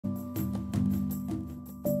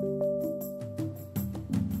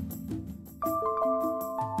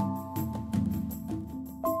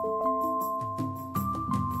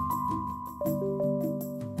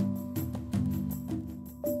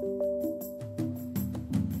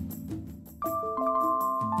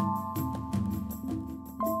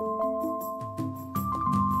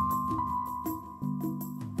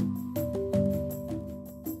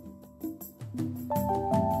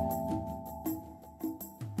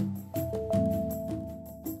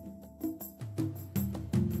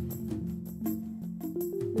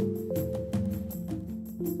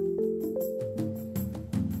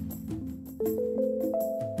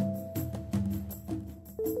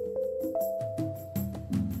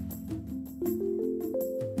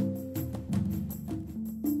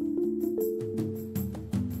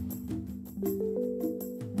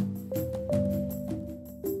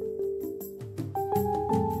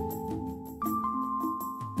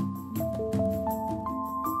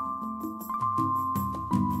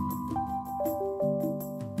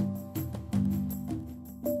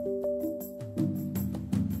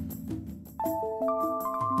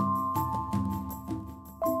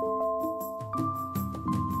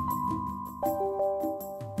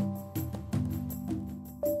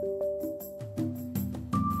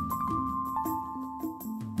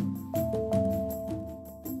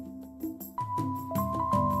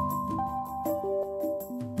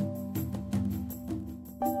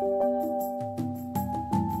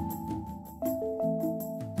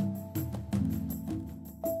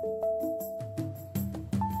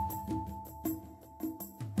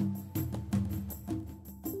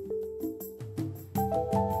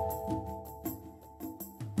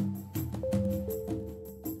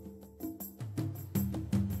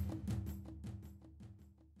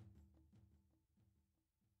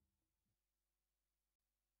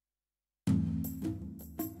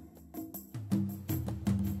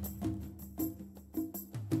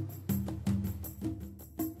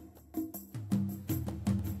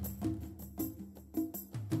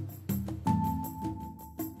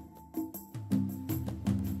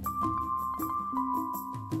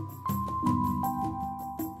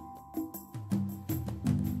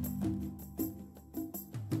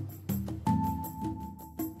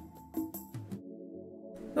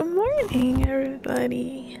Good morning,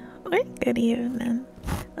 everybody. Or good evening.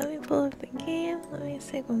 Let me pull up the game. Let me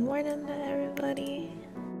say good morning to everybody.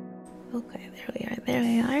 Okay, there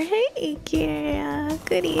we are. Hey, Kira.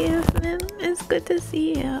 Good evening. It's good to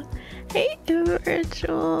see you. Hey,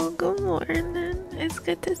 Virtual. Good morning. It's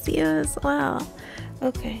good to see you as well.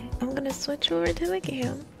 Okay, I'm gonna switch over to the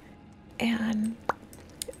game. And,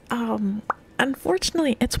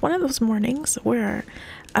 unfortunately, it's one of those mornings where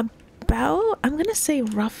I'm gonna say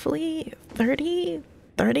roughly 30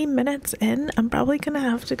 minutes in, I'm probably gonna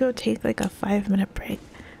have to go take like a 5-minute break,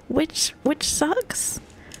 which sucks,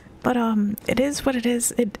 but it is what it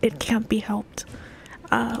is. It can't be helped.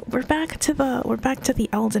 We're back to the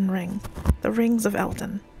Elden Ring, the Rings of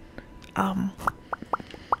Elden,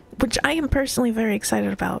 which I am personally very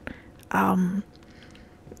excited about. I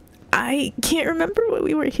can't remember what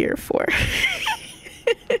we were here for.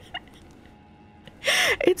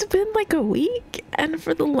 It's been like a week, and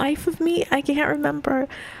for the life of me, I can't remember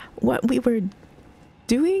what we were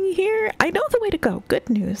doing here. I know the way to go. Good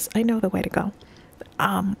news, I know the way to go.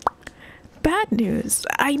 Bad news,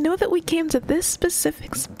 I know that we came to this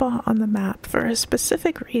specific spot on the map for a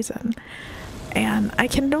specific reason, and I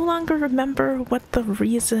can no longer remember what the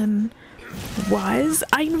reason was.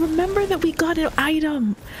 I remember that we got an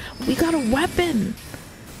item. We got a weapon.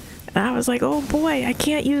 And I was like, oh boy, I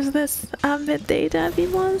can't use this midday Debbie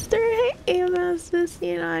monster. Hey, Mrs.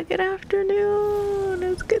 Good afternoon.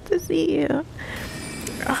 It's good to see you.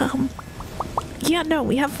 Yeah, no,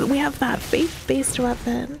 we have that faith-based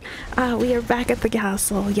weapon. We are back at the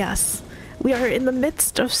castle. Yes, we are in the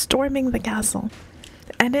midst of storming the castle,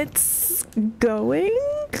 and it's going.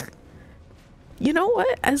 You know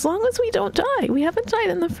what? As long as we don't die, we haven't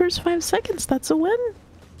died in the first 5 seconds. That's a win.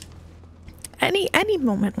 Any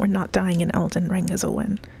moment we're not dying in Elden Ring is a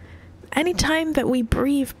win. Anytime that we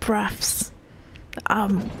breathe breaths,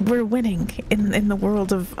 we're winning in the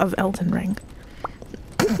world of Elden Ring.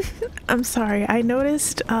 I'm sorry, I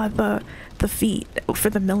noticed the feet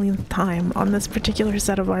for the millionth time on this particular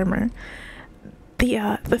set of armor.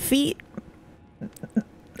 The feet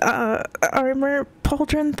armor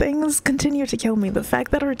pauldron things continue to kill me. The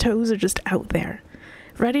fact that our toes are just out there,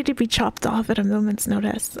 ready to be chopped off at a moment's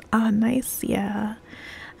notice. Ah, nice, yeah.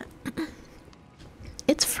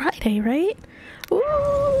 It's Friday, right?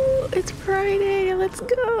 Ooh, it's Friday, let's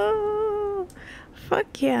go!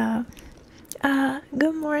 Fuck yeah.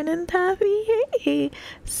 Good morning, Taffy. Hey,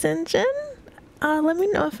 Sinjin. Let me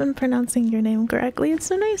know if I'm pronouncing your name correctly. It's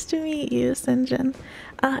so nice to meet you, Sinjin.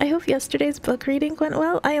 I hope yesterday's book reading went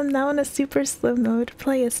well. I am now in a super slow mode.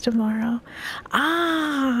 Play is tomorrow.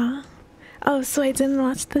 Ah! Oh, so I didn't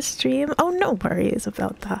watch the stream? Oh, no worries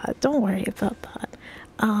about that. Don't worry about that.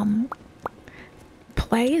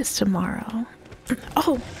 Play is tomorrow.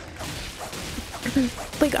 Oh!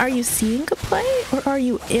 Like, are you seeing a play, or are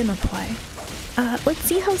you in a play? Let's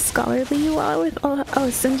see how scholarly you are with all— oh,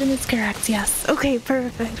 Sinjin is correct, yes. Okay,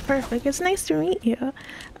 perfect. It's nice to meet you.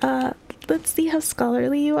 Let's see how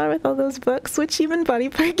scholarly you are with all those books. Which human body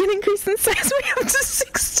part can increase in size way up to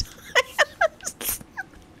 6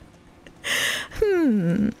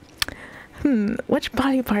 times? Which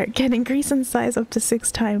body part can increase in size up to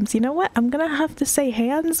 6 times? You know what? I'm gonna have to say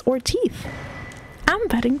hands or teeth. I'm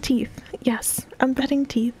betting teeth. Yes, I'm betting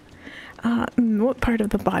teeth. What part of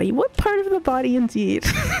the body? What part of the body indeed?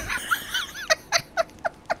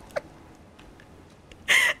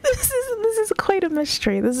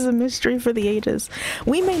 mystery. This is a mystery for the ages.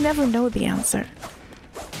 We may never know the answer.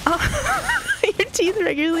 Your teeth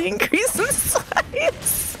regularly increase in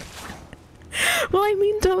size. Well, I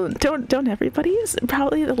mean, don't everybody's?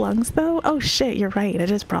 Probably the lungs, though. Oh shit, you're right.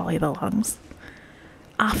 It is probably the lungs.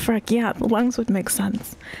 Ah, frick, yeah, the lungs would make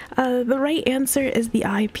sense. The right answer is the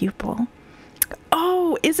eye pupil.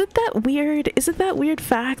 Oh, is it that weird? Is it that weird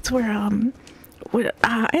fact where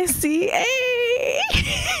I see. Hey!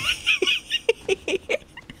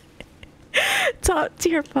 Top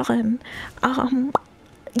tier fun.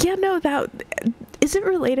 Yeah, no, that is it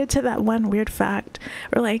related to that one weird fact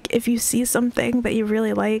or like if you see something that you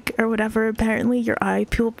really like or whatever, apparently your eye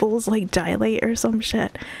pupils like dilate or some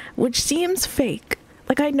shit, which seems fake.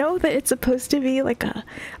 Like, I know that it's supposed to be like a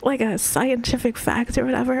scientific fact or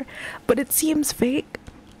whatever, but it seems fake.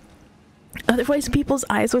 Otherwise people's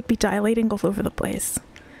eyes would be dilating all over the place.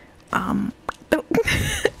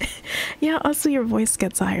 Yeah, also your voice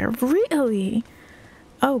gets higher. Really?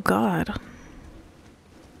 Oh god.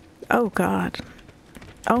 Oh god.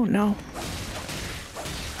 Oh no.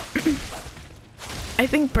 I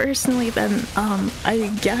think personally then,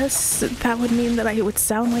 I guess that would mean that I would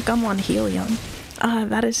sound like I'm on helium.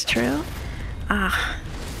 That is true. Oh.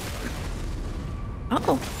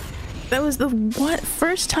 That was the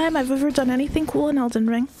first time I've ever done anything cool in Elden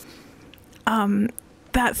Ring.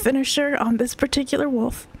 That finisher on this particular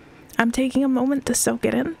wolf. I'm taking a moment to soak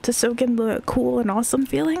it in, to soak in the cool and awesome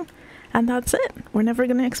feeling. And that's it. We're never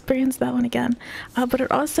gonna experience that one again. But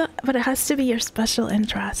it has to be your special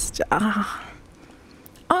interest. Oh,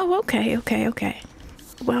 okay.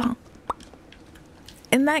 Well,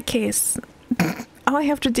 in that case, all I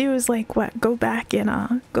have to do is like what? Go back in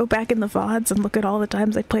the VODs and look at all the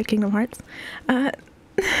times I played Kingdom Hearts.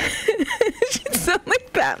 She'd sound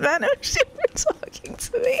like Batman if she were talking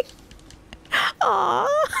to me. Aww.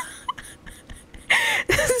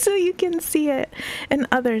 So you can see it in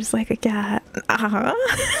others like a cat.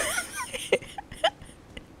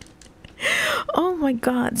 Oh my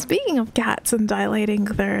god, speaking of cats and dilating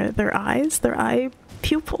their eyes, their eye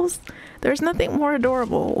pupils, there's nothing more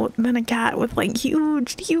adorable than a cat with like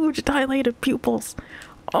huge dilated pupils.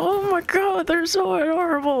 Oh my god, they're so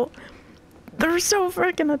adorable. They're so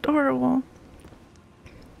freaking adorable.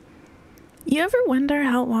 You ever wonder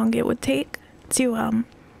how long it would take to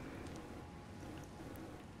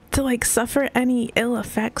like suffer any ill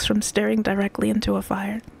effects from staring directly into a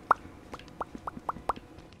fire?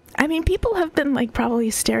 I mean, people have been like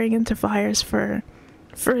probably staring into fires for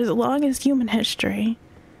as long as human history.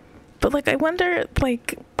 But like I wonder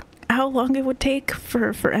like how long it would take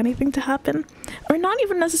for anything to happen. Or not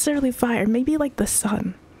even necessarily fire, maybe like the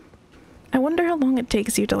sun. I wonder how long it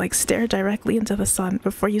takes you to like stare directly into the sun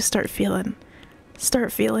before you start feeling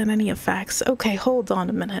any effects. Okay, hold on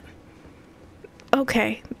a minute.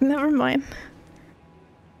 Okay, never mind.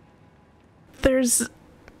 There's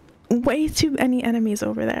way too many enemies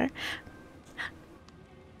over there.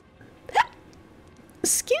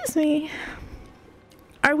 Excuse me.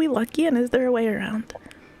 Are we lucky and is there a way around?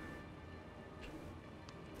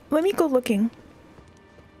 Let me go looking.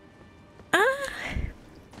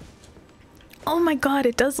 Oh my god,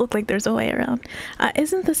 it does look like there's a way around.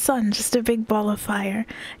 Isn't the sun just a big ball of fire?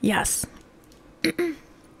 Yes.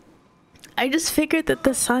 I just figured that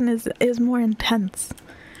the sun is more intense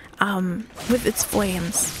with its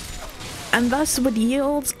flames, and thus would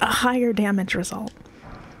yield a higher damage result.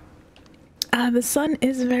 The sun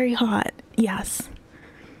is very hot, yes.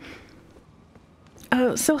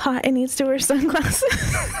 Oh, so hot it needs to wear sunglasses.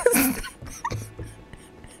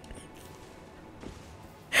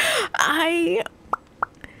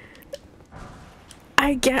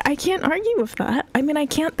 I can't argue with that. I mean, I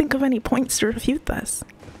can't think of any points to refute this.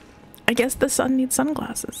 I guess the sun needs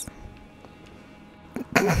sunglasses.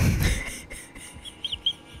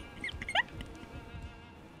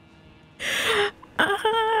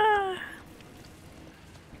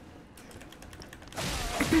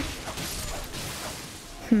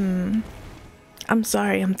 I'm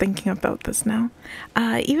sorry, I'm thinking about this now.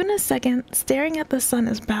 Even a second, staring at the sun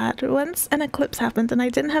is bad. Once an eclipse happened and I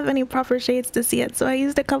didn't have any proper shades to see it, so I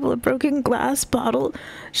used a couple of broken glass bottle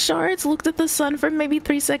shards, looked at the sun for maybe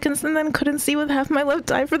 3 seconds, and then couldn't see with half my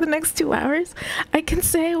left eye for the next 2 hours. I can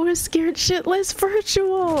say I was scared shitless.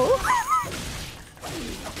 Virtual!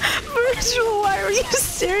 Virtual, why were you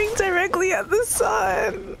staring directly at the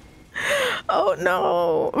sun? Oh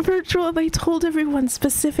no, Virtual, they told everyone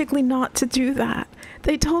specifically not to do that.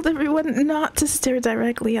 They told everyone not to stare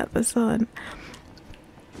directly at the sun.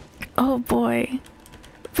 Oh boy.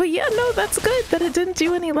 But yeah, no, that's good that it didn't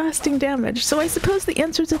do any lasting damage. So I suppose the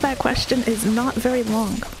answer to that question is not very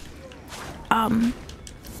long.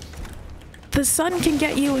 the sun can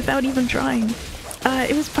get you without even trying.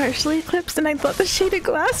 It was partially eclipsed and I thought the shaded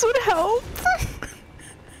glass would help.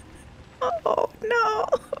 Oh no.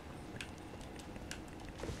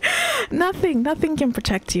 Nothing can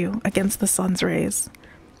protect you against the sun's rays.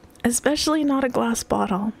 Especially not a glass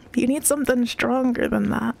bottle. You need something stronger than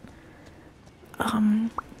that.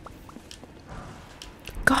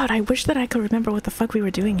 God, I wish that I could remember what the fuck we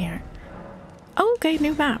were doing here. Oh, okay,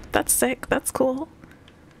 new map. That's sick. That's cool.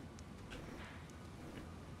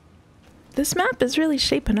 This map is really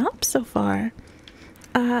shaping up so far.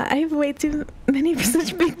 I have way too many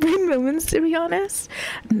such big brain moments, to be honest.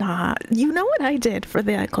 Nah, you know what I did for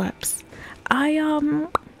the eclipse?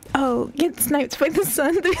 Oh, get sniped by the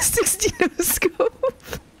sun 360 no scope.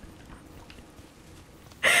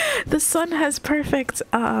 The sun has perfect,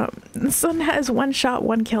 the sun has one shot,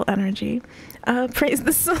 one kill energy. Praise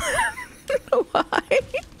the sun. Why?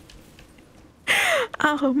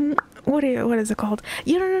 What is it called?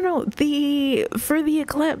 Yeah, no. For the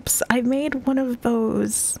eclipse, I made one of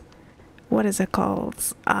those, what is it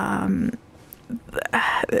called? Like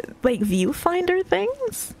viewfinder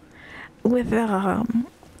things with,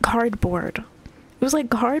 cardboard. It was like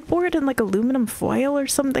cardboard and like aluminum foil or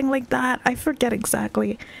something like that. I forget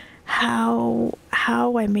exactly how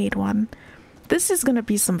I made one. This is gonna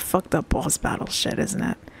be some fucked up boss battle shit, isn't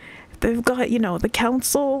it? They've got, you know, the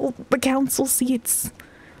council seats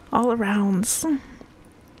all around.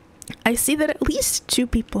 I see that at least 2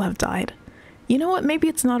 people have died. You know what? Maybe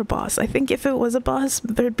it's not a boss. I think if it was a boss,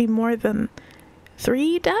 there'd be more than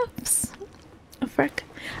 3 deaths. Oh, frick.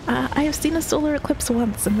 I have seen a solar eclipse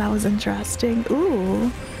once, and that was interesting.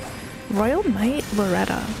 Ooh. Royal Knight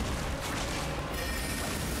Loretta.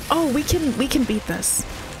 Oh, we can beat this.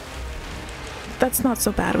 That's not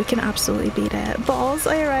so bad. We can absolutely beat it. Balls,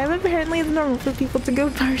 I arrive. Apparently it's normal for people to go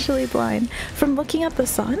partially blind from looking at the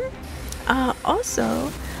sun.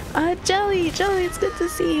 Also, Jelly, it's good to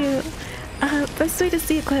see you. Best way to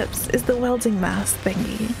see eclipse is the welding mask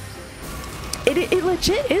thingy. It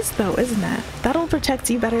legit is though, isn't it? That'll protect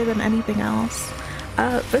you better than anything else.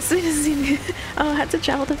 Best way to see me. Oh, I had to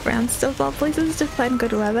travel to France to all places to find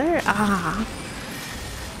good weather. Ah.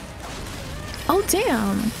 Oh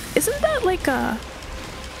damn, isn't that like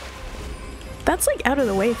that's like out of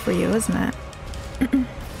the way for you, isn't it?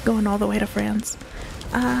 Going all the way to France.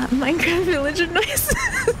 Minecraft villager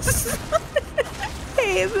noises.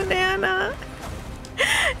 Hey banana.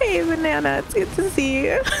 Hey banana, it's good to see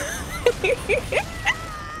you.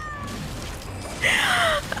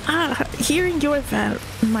 Hearing your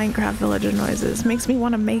Minecraft villager noises makes me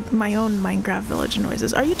want to make my own Minecraft villager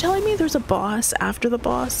noises. Are you telling me there's a boss after the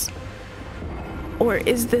boss? Or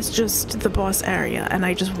is this just the boss area and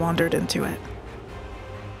I just wandered into it?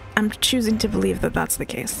 I'm choosing to believe that that's the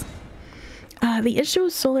case. The issue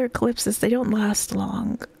with solar eclipses, they don't last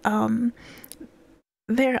long.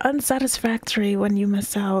 They're unsatisfactory when you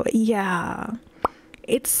miss out. Yeah,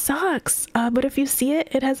 it sucks. But if you see it,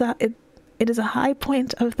 it is a high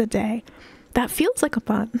point of the day. That feels like a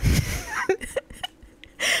pun.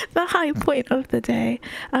 The high point of the day.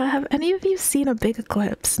 Have any of you seen a big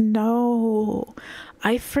eclipse? No.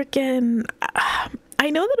 I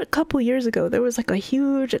know that a couple years ago there was like a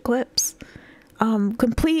huge eclipse.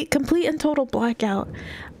 Complete and total blackout.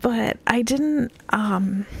 But I didn't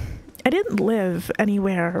live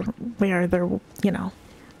anywhere where there, you know,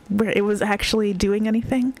 where it was actually doing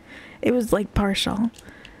anything. It was like partial.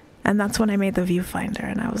 And that's when I made the viewfinder,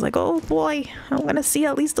 and I was like, oh boy, I'm gonna see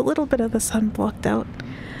at least a little bit of the sun blocked out.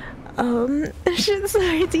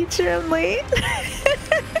 Sorry teacher, I'm late.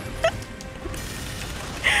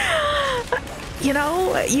 You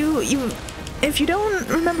know, if you don't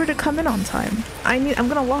remember to come in on time, I'm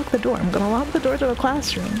gonna lock the door. I'm gonna lock the door to the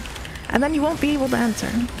classroom, and then you won't be able to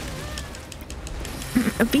enter.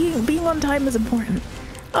 Being on time is important.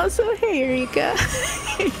 Also, hey Eureka.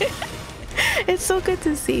 It's so good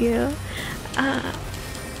to see you. Oh,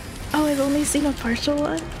 I've only seen a partial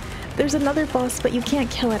one. There's another boss, but you can't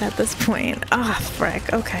kill it at this point. Ah,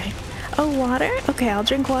 frick. Okay. Oh, water? Okay, I'll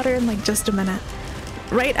drink water in like just a minute.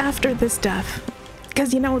 Right after this death.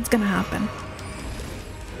 Because you know what's gonna happen.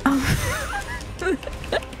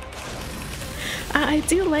 I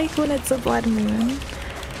do like when it's a blood moon.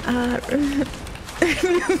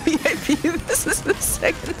 VIP, this is the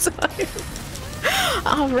second time.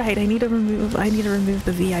 All right, I need to remove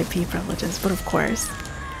the VIP privileges, but of course.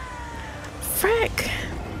 Frick.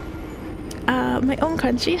 My own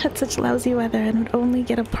country had such lousy weather and would only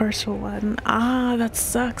get a partial one. Ah, that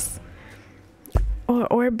sucks.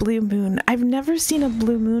 Or blue moon. I've never seen a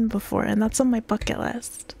blue moon before, and that's on my bucket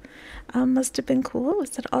list. Must have been cool.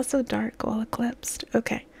 Was it also dark while eclipsed?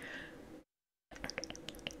 Okay.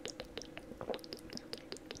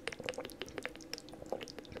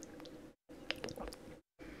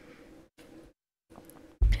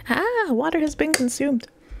 Ah, water has been consumed.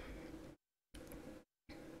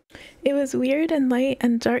 It was weird and light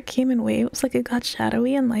and dark came in waves, like it got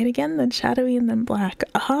shadowy and light again, then shadowy and then black.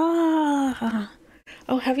 Ah.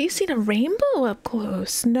 Oh, have you seen a rainbow up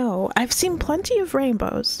close? No, I've seen plenty of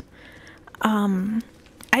rainbows.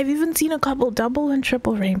 I've even seen a couple double and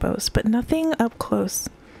triple rainbows, but nothing up close.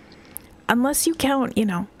 Unless you count, you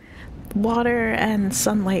know, water and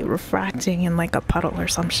sunlight refracting in like a puddle or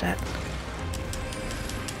some shit.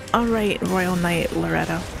 Alright, Royal Knight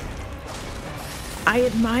Loretta. I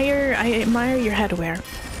admire your headwear.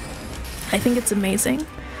 I think it's amazing.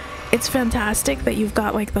 It's fantastic that you've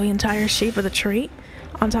got like the entire shape of the tree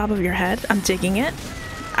on top of your head. I'm digging it.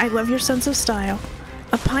 I love your sense of style.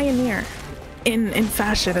 A pioneer in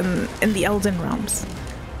fashion in the Elden realms,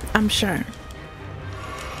 I'm sure.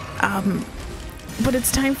 But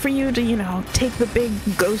it's time for you to, you know, take the big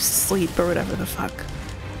ghost sleep or whatever the fuck.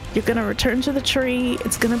 You're gonna return to the tree.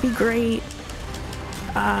 It's gonna be great.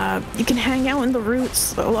 You can hang out in the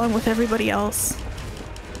roots along with everybody else.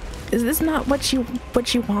 Is this not what you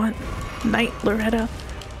want, Knight Loretta?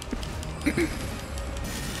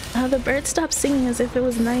 The birds stopped singing as if it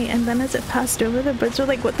was night, and then as it passed over, the birds were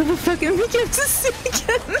like, what the fuck, and began to sing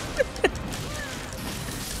again.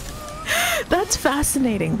 That's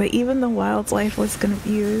fascinating that even the wildlife was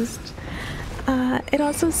confused. It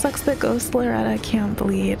also sucks that Ghost Loretta can't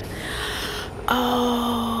bleed.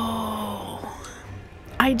 Oh,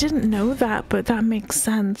 I didn't know that, but that makes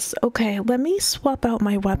sense. Okay, let me swap out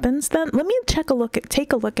my weapons then. Let me take a look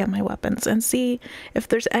at my weapons and see if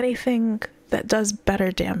there's anything that does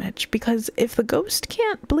better damage, because if the ghost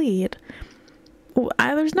can't bleed,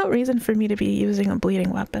 there's no reason for me to be using a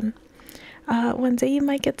bleeding weapon. One day you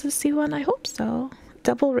might get to see one. I hope so.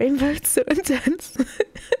 Double rainbow, it's so intense.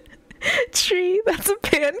 Tree, that's a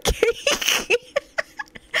pancake.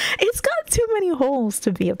 It's got too many holes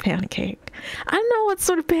to be a pancake. I don't know what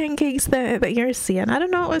sort of pancakes that you're seeing. I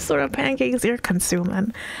don't know what sort of pancakes you're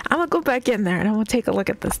consuming. I'm gonna go back in there and I'm gonna take a look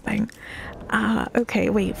at this thing. Okay,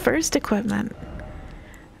 wait, first equipment.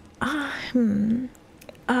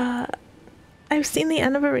 I've seen the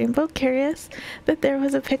end of a rainbow. Curious that there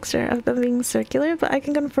was a picture of them being circular, but I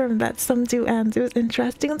can confirm that some do end. It was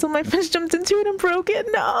interesting until my fish jumped into it and broke it.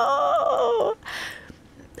 No!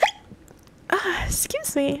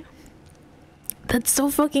 Excuse me. That's so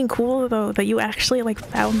fucking cool though that you actually like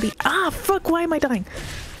found the— fuck, why am I dying?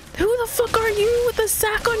 Who the fuck are you with a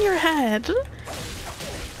sack on your head?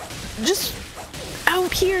 Just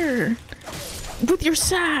out here with your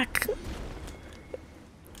sack.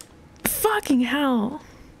 Fucking hell.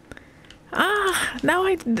 Now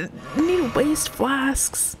I need waste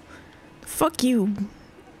flasks. Fuck you.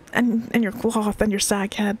 And your cloth and your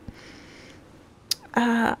sack head.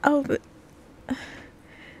 Oh, but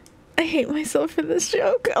I hate myself for this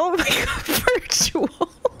joke. Oh my god, virtual.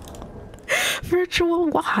 Virtual,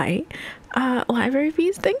 why? Library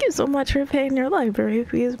fees, thank you so much for paying your library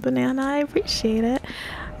fees, Banana. I appreciate it.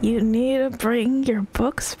 You need to bring your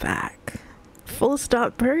books back. Full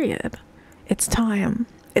stop, period. It's time.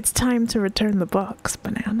 It's time to return the books,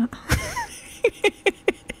 Banana.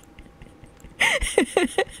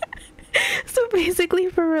 So basically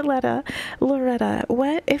for Loretta,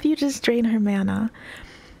 what if you just drain her mana?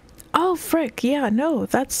 Oh frick, yeah, no,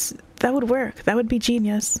 that would work. That would be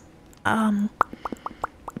genius.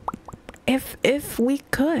 If we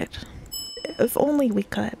could. If only we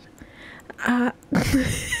could. Oh,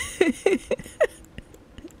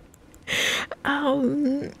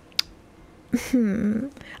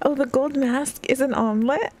 the gold mask is an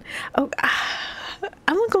omelet? Oh,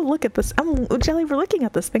 I'm gonna go look at this. Jelly, we're looking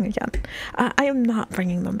at this thing again. I am not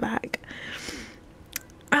bringing them back.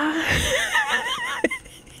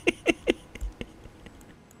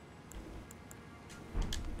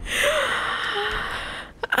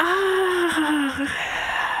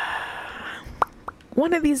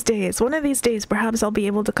 One of these days, perhaps I'll be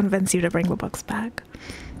able to convince you to bring the books back.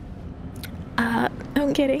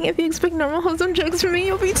 I'm kidding. If you expect normal wholesome jokes from me,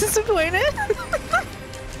 you'll be disappointed.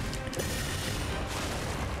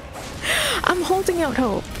 I'm holding out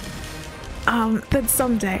hope. That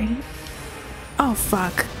someday. Oh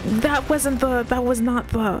fuck. That was not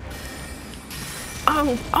the—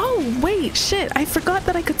 Oh, wait, shit. I forgot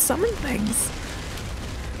that I could summon things.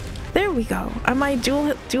 There we go. Am I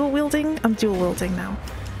dual wielding? I'm dual wielding now.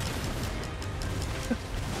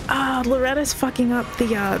 Loretta's fucking up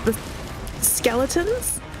the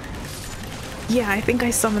skeletons? Yeah, I think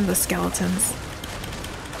I summoned the skeletons.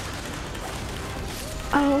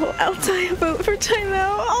 Oh, I'll tie a vote for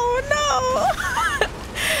timeout. Oh no!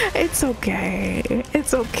 It's okay.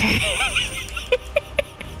 It's okay.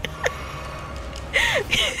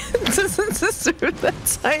 It doesn't deserve that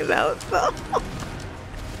timeout though.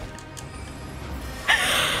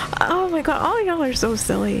 Oh my god, all y'all are so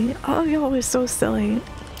silly. All y'all are so silly.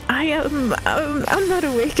 I'm not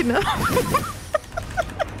awake enough.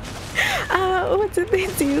 What did they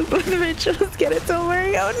do? Both the rituals get it, don't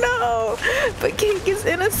worry. Oh no! But Cake is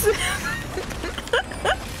innocent.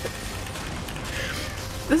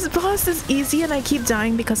 This boss is easy and I keep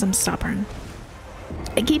dying because I'm stubborn.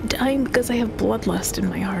 I keep dying because I have bloodlust in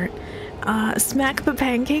my heart. Smack the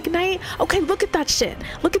pancake knight? Okay, look at that shit.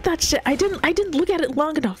 Look at that shit. I didn't look at it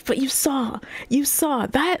long enough, but you saw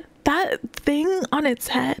that thing on its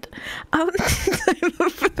head. For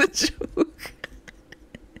the joke.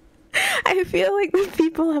 I feel like the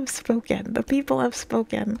people have spoken. The people have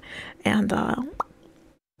spoken. And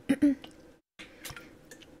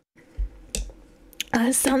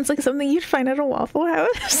sounds like something you'd find at a Waffle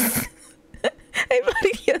House. I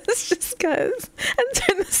voted yes just cause. And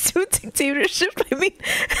turn this to a dictatorship. I mean,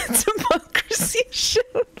 democracy show.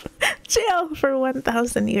 Jail for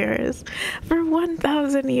 1,000 years. For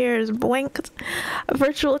 1,000 years. Boinked.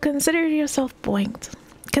 Virtual, consider yourself boinked.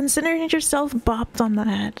 Consider yourself bopped on the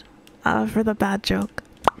head. For the bad joke.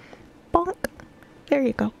 Bonk. There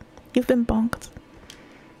you go. You've been bonked.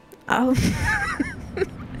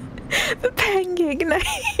 The pancake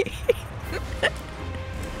knight.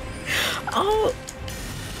 Oh.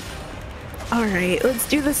 Alright, let's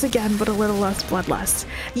do this again, but a little less bloodlust.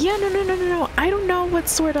 Yeah, no. I don't know what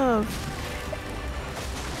sort of...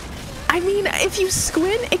 I mean, if you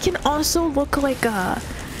squint, it can also look like a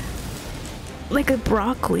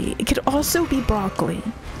broccoli. It could also be broccoli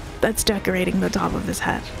that's decorating the top of his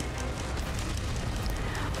head.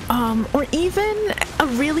 Or even a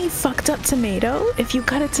really fucked up tomato, if you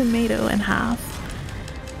cut a tomato in half.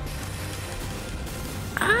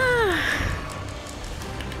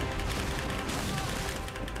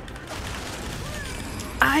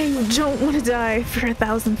 I don't want to die for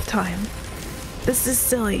 1,000th time. This is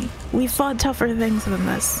silly. We fought tougher things than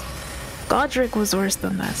this. Godric was worse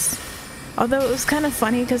than this. Although it was kind of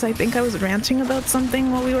funny because I think I was ranting about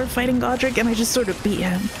something while we were fighting Godric and I just sort of beat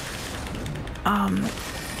him.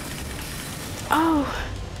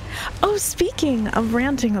 Oh, speaking of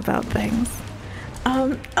ranting about things.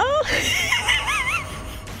 I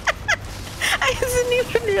didn't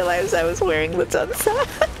even realize I was wearing the sunset.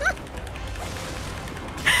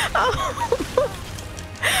 Oh.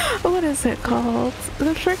 What is it called?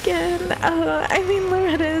 The frickin', I mean,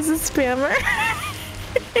 Loretta is a spammer.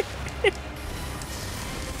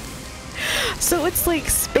 So it's like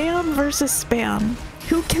spam versus spam.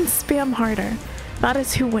 Who can spam harder? That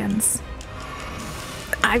is who wins.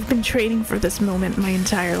 I've been training for this moment my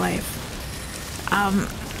entire life.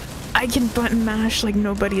 I can button mash like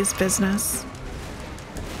nobody's business.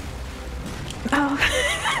 Oh.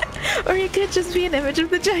 Or it could just be an image of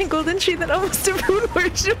the giant golden tree that almost everyone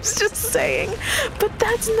worships, just saying. But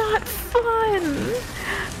that's not fun.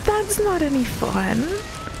 That's not any fun.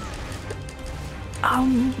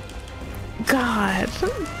 God.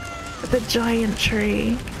 The giant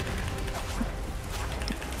tree.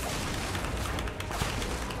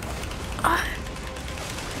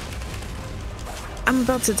 I'm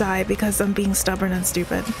about to die because I'm being stubborn and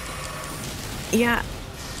stupid. Yeah.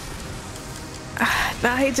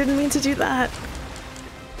 I didn't mean to do that.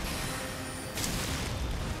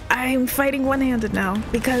 I'm fighting one-handed now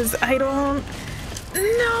because I don't...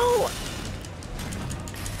 No!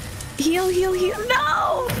 Heal, heal, heal.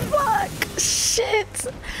 No! Fuck! Shit!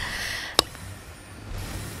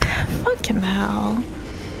 Fucking hell.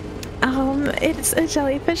 It's a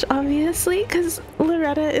jellyfish, obviously, because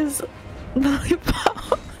Loretta is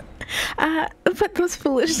lollipop. But those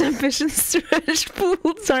foolish ambitions stretch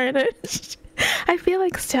pool tarnished. I feel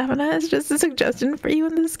like stamina is just a suggestion for you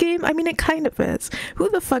in this game. I mean, it kind of is. Who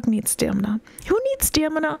the fuck needs stamina? Who needs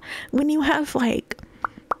stamina when you have, like,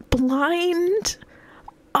 blind,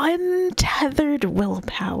 untethered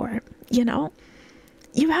willpower, you know?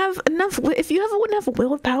 You have enough, if you have enough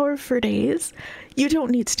willpower for days, you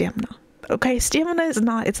don't need stamina. Okay, stamina is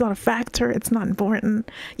not, it's not a factor, it's not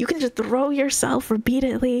important. You can just throw yourself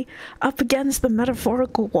repeatedly up against the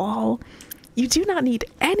metaphorical wall. You do not need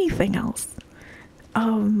anything else.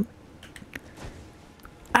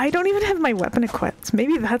 I don't even have my weapon equipped.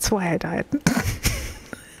 Maybe that's why I died.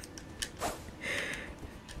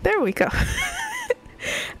 There we go.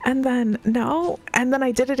 And then, no, and then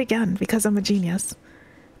I did it again because I'm a genius.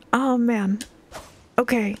 Oh man,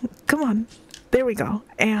 Okay, come on. There we go.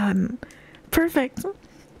 And perfect.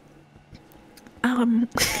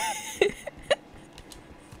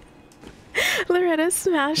 Loretta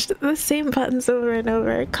smashed the same buttons over and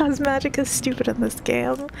over. Cause magic is stupid in this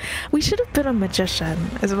game. We should have been a magician,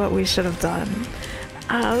 is what we should have done.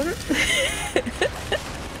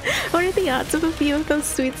 What are the odds of a few of those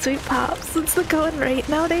sweet, sweet pops? What's the going rate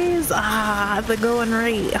nowadays? Ah, the going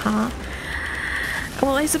rate, huh?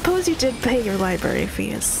 Well, I suppose you did pay your library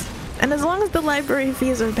fees. And as long as the library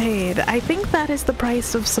fees are paid, I think that is the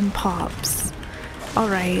price of some pops.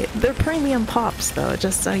 Alright, they're premium pops though,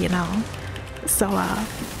 just so you know. So,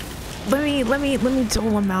 let me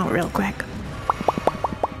dole them out real quick.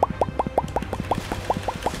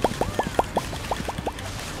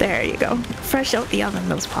 There you go. Fresh out the oven,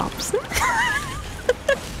 those pops.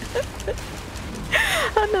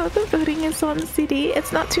 Oh no, the voting is on CD.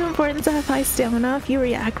 It's not too important to have high stamina if you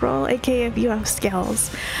react roll, aka if you have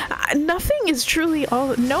skills. Nothing is truly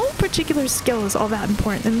no particular skill is all that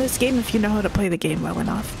important in this game if you know how to play the game well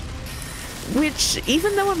enough. Which,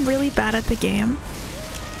 even though I'm really bad at the game,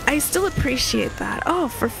 I still appreciate that. Oh,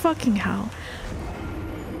 for fucking hell.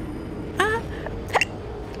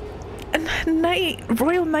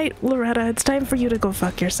 Royal Knight Loretta, it's time for you to go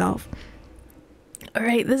fuck yourself.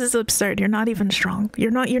 Alright, this is absurd. You're not even strong.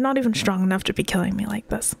 You're not even strong enough to be killing me like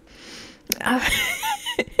this. I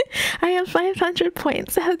have 500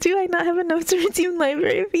 points. How do I not have enough to redeem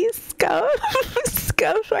library fees? Scuff.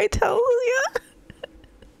 Scuff, I tell you.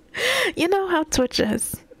 You know how Twitch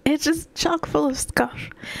is. It's just chock full of scuff.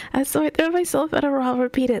 So I throw myself at a raw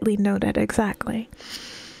repeatedly. Noted, exactly.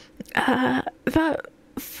 That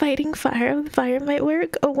fighting fire with fire might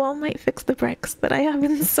work. A wall might fix the bricks that I have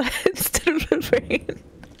inside instead of a brain.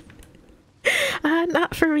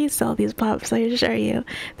 Not for resale, these pops, I assure you.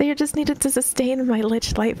 They are just needed to sustain my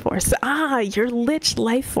lich life force. Ah, your lich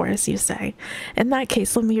life force, you say. In that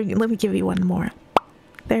case, let me give you one more.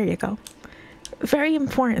 There you go. Very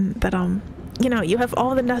important that you know, you have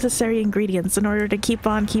all the necessary ingredients in order to keep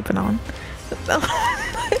on keeping on.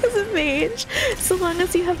 As a mage, so long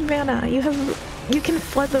as you have mana, you can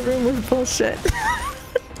flood the room with bullshit.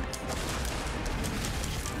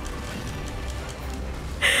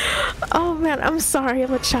 Oh man, I'm sorry,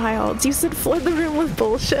 I'm a child. You said flood the room with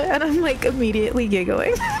bullshit, and I'm like immediately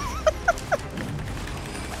giggling.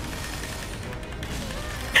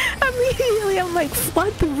 Immediately, I'm like,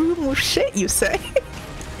 flood the room with shit, you say?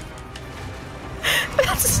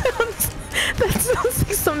 That sounds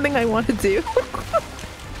like something I want to do.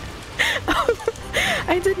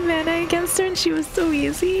 I did mana against her and she was so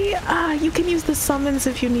easy. You can use the summons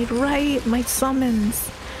if you need. Right, my summons.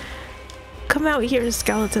 Come out here,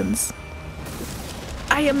 skeletons.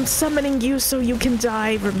 I am summoning you so you can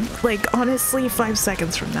die, like, honestly, 5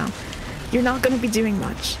 seconds from now. You're not gonna be doing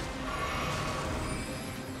much.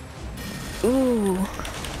 Ooh.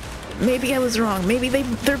 Maybe I was wrong. Maybe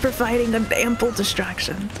they're providing an ample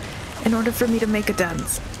distraction in order for me to make a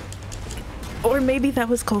dance. Or maybe that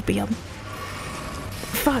was copium.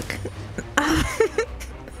 Fuck.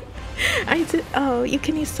 I did. Oh, you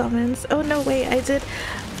can use summons. Oh no, wait. I did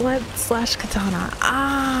blood / katana.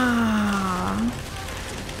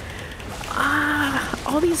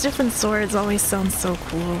 All these different swords always sound so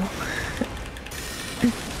cool.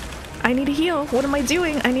 I need a heal. What am I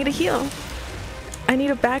doing? I need a heal. I need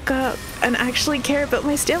to back up and actually care about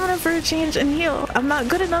my stamina for a change and heal. I'm not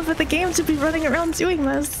good enough at the game to be running around doing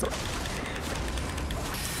this.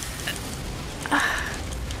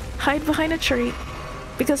 Hide behind a tree.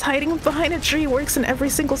 Because hiding behind a tree works in every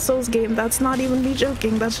single Souls game. That's not even me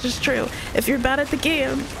joking, that's just true. If you're bad at the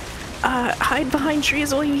game, hide behind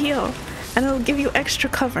trees while you heal. And it'll give you extra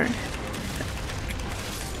cover.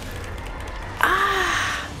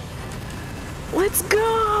 Let's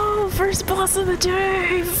go! First boss of the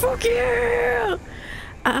day! Fuck yeah!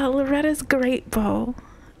 Loretta's great bow.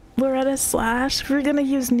 Loretta's slash. We're gonna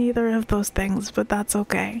use neither of those things, but that's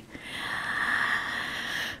okay.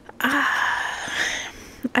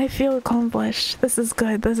 I feel accomplished. This is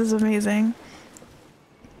good. This is amazing.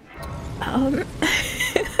 Oh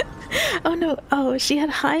no. Oh, she had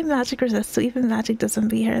high magic resist, so even magic doesn't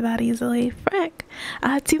beat her that easily. Frick.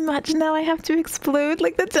 Too much. Now I have to explode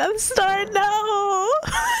like the Death Star. No!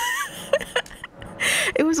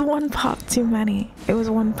 It was one pop too many. It was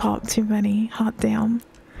one pop too many. Hot damn.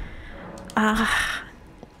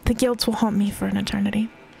 The guilt will haunt me for an eternity.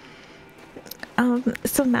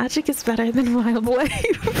 So magic is better than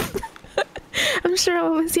wildlife. I'm sure I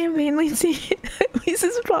was here mainly to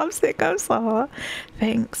Lisa's popsicle. I saw.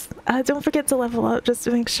 Thanks. Don't forget to level up just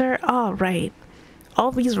to make sure. Oh, right.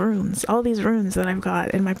 All these runes that I've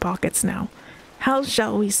got in my pockets now. How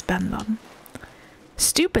shall we spend them?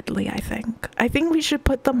 Stupidly, I think. I think we should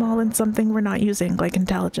put them all in something we're not using, like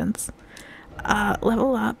intelligence.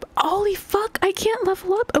 Level up. Holy fuck, I can't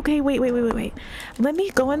level up. Okay, wait. Let me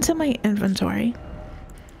go into my inventory.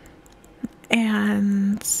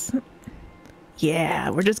 And yeah,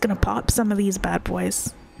 we're just gonna pop some of these bad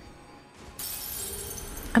boys.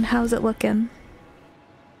 And how's it looking?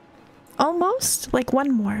 Almost. Like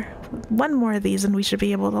one more of these and we should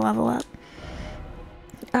be able to level up.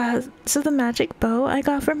 So the magic bow I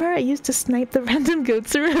got from her, I used to snipe the random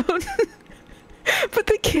goats around. But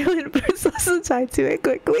the Kaelin burst also tied to it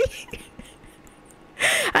quickly.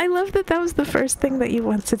 I love that that was the first thing that you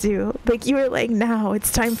want to do. Like, you were like, now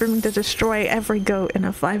it's time for me to destroy every goat in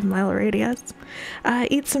a 5-mile radius.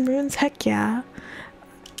 Eat some runes? Heck yeah.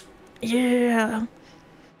 Yeah.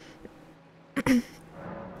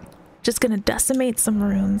 Just gonna decimate some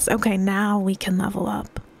runes. Okay, now we can level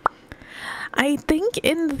up. I think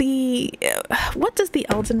in the... what does the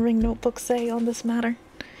Elden Ring notebook say on this matter?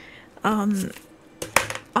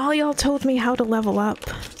 All y'all told me how to level up.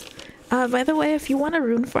 By the way, if you want a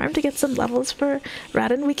rune farm to get some levels for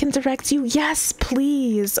Radin, we can direct you. Yes,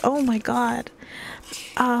 please. Oh my god.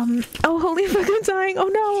 Oh, holy fuck, I'm dying. Oh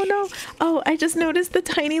no, oh no. Oh, I just noticed the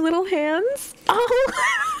tiny little hands. Oh.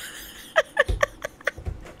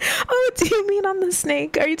 Oh, do you mean on the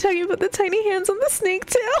snake? Are you talking about the tiny hands on the snake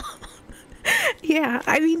too? Yeah,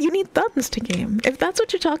 I mean, you need thumbs to game. If that's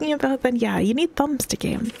what you're talking about, then yeah, you need thumbs to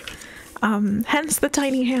game. Hence the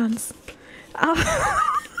tiny hands.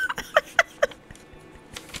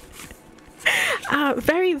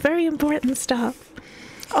 Very, very important stuff.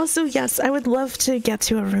 Also, yes, I would love to get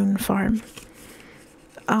to a rune farm.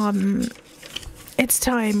 It's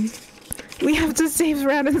time. We have to save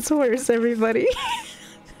Radin's horse, everybody.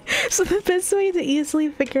 So the best way to easily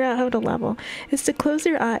figure out how to level is to close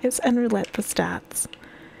your eyes and roulette the stats.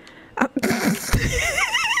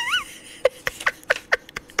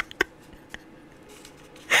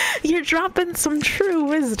 You're dropping some true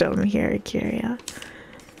wisdom here, Kyria.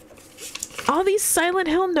 All these Silent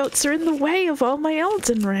Hill notes are in the way of all my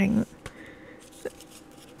Elden Ring.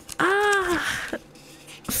 Ah,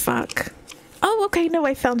 fuck. Oh, okay, no,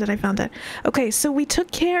 I found it. Okay, so we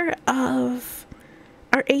took care of...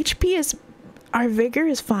 Our HP is... Our vigor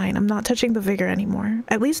is fine. I'm not touching the vigor anymore.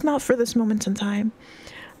 At least not for this moment in time.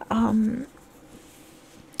 Oh,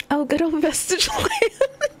 good old vestige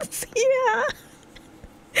lands. Yeah.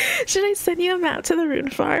 Should I send you a map to the rune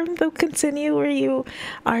farm? They'll continue where you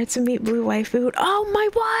are to meet Blue Waifu. Oh, my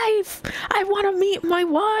wife! I want to meet my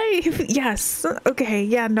wife! Yes. Okay,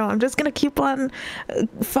 yeah, no, I'm just gonna keep on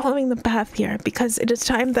following the path here because it is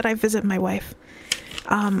time that I visit my wife.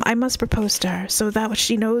 I must propose to her so that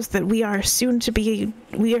she knows that we are soon to be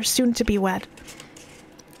wed.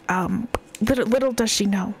 Little does she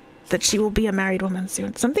know that she will be a married woman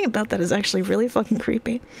soon. Something about that is actually really fucking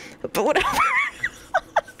creepy. But whatever.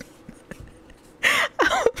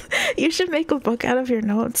 You should make a book out of your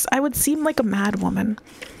notes. I would seem like a mad woman.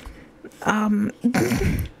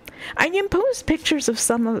 I can post pictures of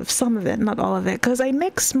some of it, not all of it, because I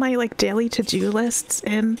mix my like daily to-do lists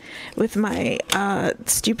in with my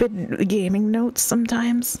stupid gaming notes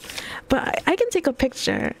sometimes. But I can take a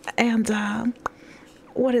picture and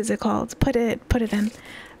what is it called? Put it in.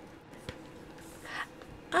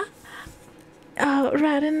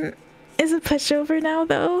 Radin is a pushover now,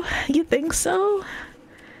 though. You think so?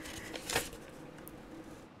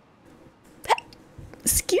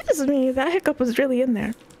 Excuse me, that hiccup was really in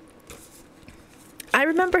there. I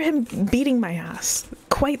remember him beating my ass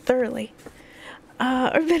quite thoroughly.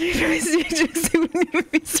 Or better for my strangers, he wouldn't even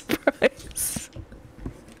be surprised.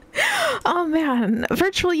 Oh man,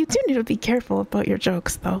 Virtual, you do need to be careful about your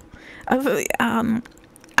jokes though. I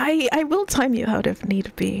will time you out if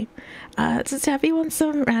need be. Does Tabby want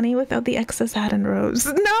some Rani without the excess hat and robes?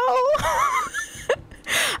 No!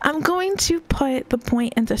 I'm going to put the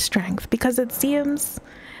point into strength because it seems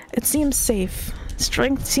safe.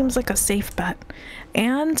 Strength seems like a safe bet.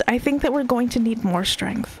 And I think that we're going to need more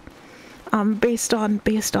strength. Based on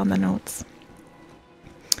the notes.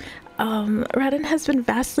 Radin has been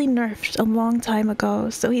vastly nerfed a long time ago,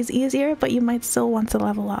 so he's easier, but you might still want to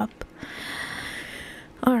level up.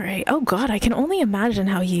 Alright, oh god, I can only imagine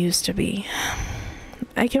how he used to be.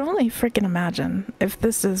 I can only freaking imagine if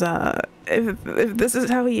this is if this is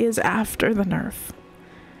how he is after the nerf.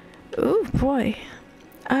 Ooh boy.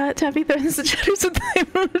 Tabby threatens the chatters with the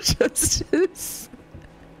Emerald of Justice.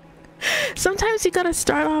 Sometimes you gotta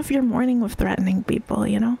start off your morning with threatening people,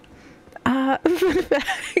 you know? Fun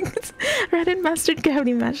fact, Reddit mastered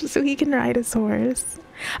gravity match so he can ride his horse.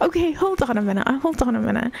 Okay, hold on a minute,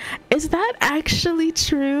 Is that actually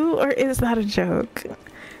true, or is that a joke?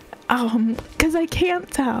 Because I can't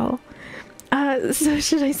tell. So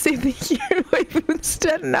should I say the year waifu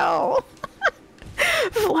instead? No.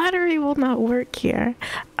 Flattery will not work here.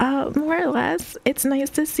 More or less, it's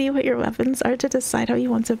nice to see what your weapons are to decide how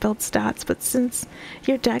you want to build stats, but since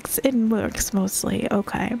your dex, it works mostly.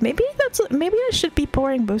 Okay, maybe I should be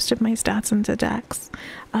pouring most of my stats into dex.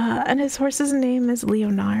 And his horse's name is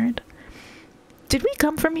Leonard. Did we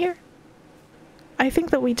come from here? I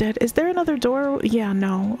think that we did. Is there another door? Yeah,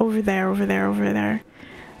 no. Over there, over there, over there.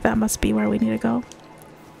 That must be where we need to go.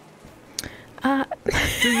 Do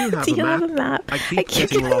you have a map? I keep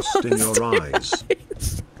getting lost in your eyes.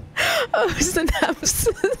 Oh,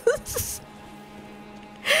 synapses.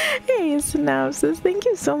 Hey, synapses. Thank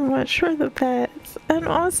you so much for the pets. And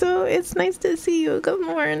also, it's nice to see you. Good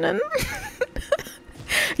morning.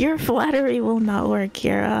 Your flattery will not work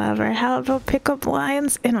here, however. How about pickup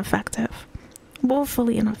lines? Ineffective.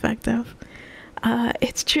 Woefully ineffective.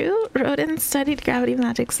 It's true, Rodin studied gravity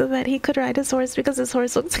magic so that he could ride his horse because his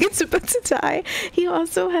horse looks like it's about to die. He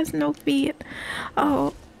also has no feet.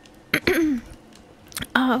 Oh.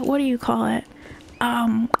 What do you call it?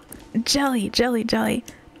 Jelly.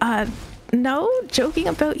 No joking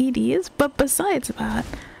about EDs, but besides that,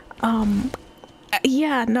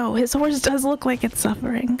 yeah, no, his horse does look like it's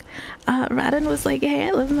suffering. Radin was like, hey,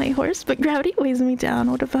 I love my horse, but gravity weighs me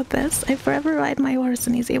down. What about this? I forever ride my horse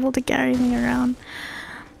and he's able to carry me around.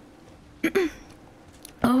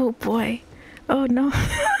 Oh boy. Oh no.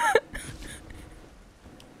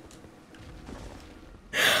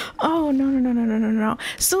 Oh no.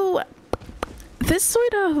 So this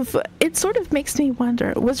sort of makes me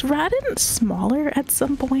wonder, was Radin smaller at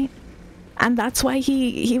some point? And that's why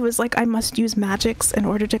he was like, I must use magics in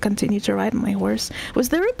order to continue to ride my horse. Was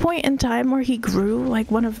there a point in time where he grew like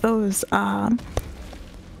one of those, oh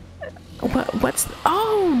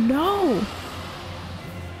no!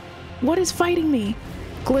 What is fighting me?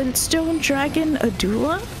 Glintstone Dragon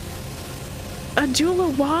Adula?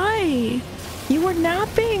 Adula, why? You were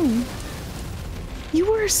napping! You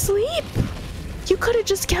were asleep! You could have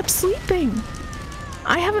just kept sleeping!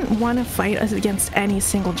 I haven't won a fight against any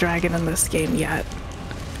single dragon in this game yet.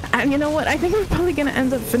 And you know what? I think we're probably gonna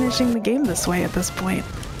end up finishing the game this way at this point.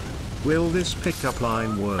 Will this pickup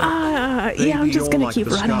line work? Yeah, I'm just gonna keep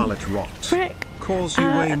running. Scarlet Rot. Frick. Cause you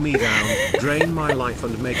weigh me down, drain my life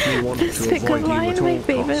and make me want to avoid you at all costs. My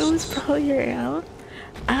favorite was probably your out.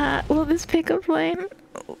 Will this pickup line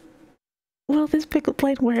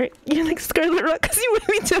work? You're like Scarlet Rot because you weigh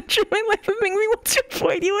me down, drain my life and make me want to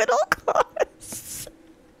avoid you at all costs.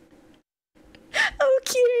 Oh,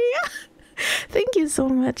 Kyria. Thank you so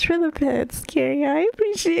much for the pets, Kyria. I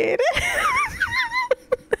appreciate it.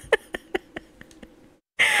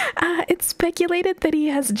 It's speculated that he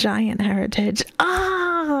has giant heritage.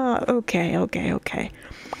 Ah, okay.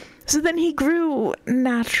 So then he grew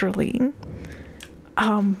naturally.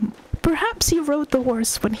 Perhaps he rode the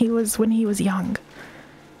horse when he was young.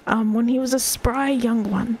 When he was a spry young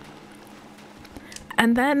one.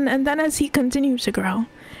 And then as he continued to grow,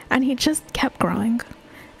 and he just kept growing,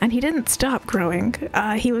 and he didn't stop growing,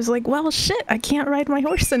 he was like, well, shit, I can't ride my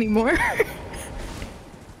horse anymore.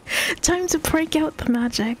 Time to break out the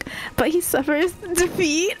magic. But he suffers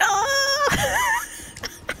defeat. Oh!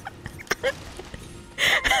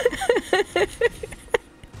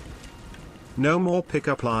 No more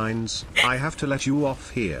pickup lines. I have to let you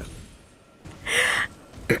off here.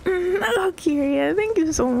 Oh, Kyria, thank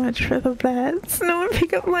you so much for the bets. No more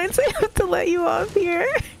pickup lines. I have to let you off here.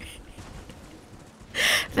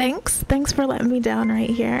 Thanks for letting me down right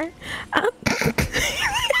here.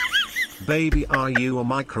 Baby, are you a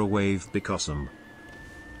microwave becosum?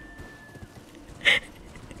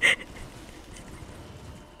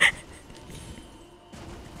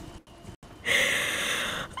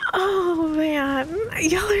 Oh man,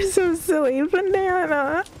 y'all are so silly.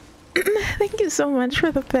 Banana. Thank you so much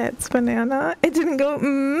for the pets, Banana. It didn't go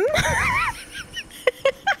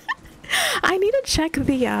I need to check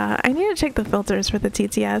the filters for the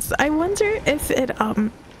TTS. I wonder if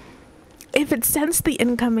it sensed the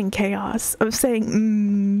incoming chaos of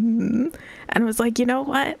saying and was like, you know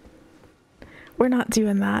what? We're not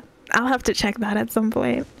doing that. I'll have to check that at some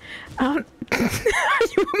point. Are you a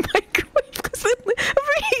microwave?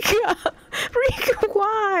 Rika,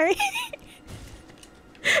 why?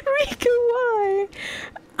 Rika, why?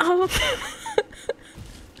 Oh,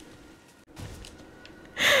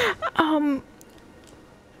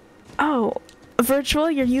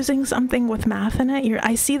 Virtual, you're using something with math in it.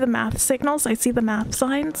 I see the math signals. I see the math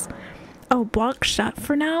signs. Oh, block shut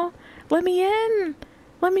for now. Let me in.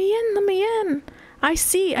 Let me in. Let me in. I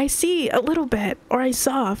see a little bit, or I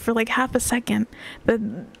saw for like half a second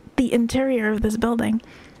the interior of this building.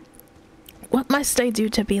 What must I do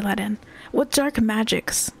to be let in? What dark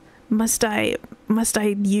magics must I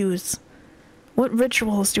use? What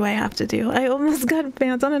rituals do I have to do? I almost got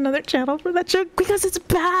banned on another channel for that joke because it's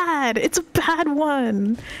bad. It's a bad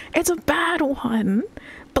one. It's a bad one.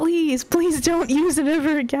 Please, please don't use it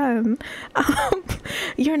ever again.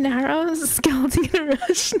 You're narrow, skeleton,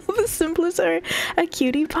 irrational, the simplest are a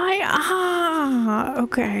cutie pie. Ah,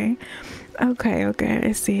 okay. Okay, okay,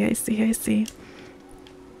 I see.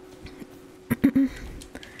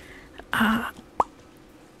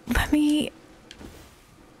 Let me...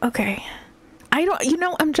 Okay. I don't... You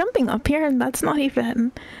know, I'm jumping up here and that's not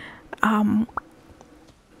even...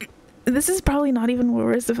 This is probably not even where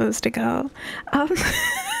we're supposed to go.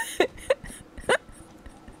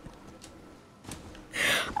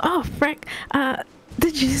 Oh, frick.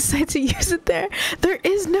 Did you decide to use it there? There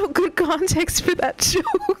is no good context for that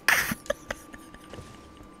joke.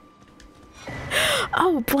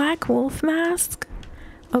 Oh, black wolf mask?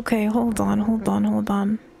 Okay, hold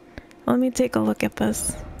on. Let me take a look at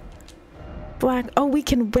this. Black... Oh, we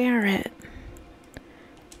can wear it.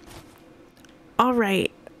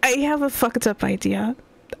 Alright. I have a fucked up idea.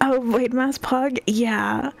 Oh, wait, Mass Pug?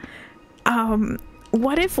 Yeah.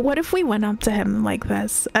 What if we went up to him like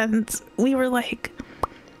this and we were like,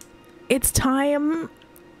 it's time...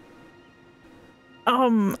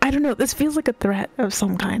 I don't know, this feels like a threat of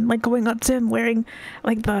some kind. Like going up to him wearing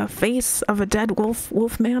like the face of a dead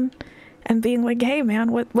wolf man and being like, hey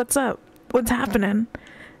man, what's up? What's happening?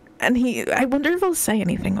 And I wonder if he'll say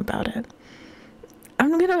anything about it.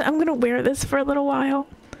 I'm gonna wear this for a little while.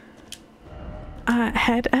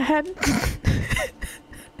 Head ahead.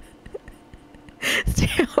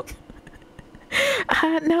 Damn.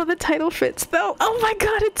 Now the title fits though. Oh my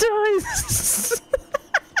god, it does!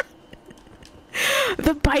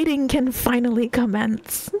 The biting can finally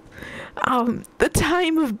commence. The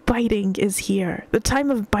time of biting is here. The time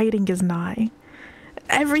of biting is nigh.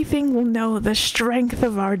 Everything will know the strength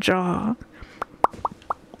of our jaw.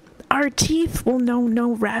 Our teeth will know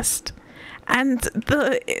no rest. And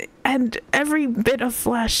every bit of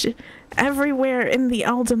flesh everywhere in the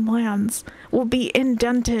Elden lands will be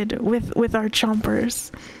indented with our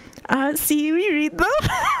chompers. See, we read them.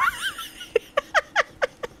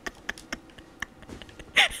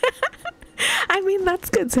 I mean, that's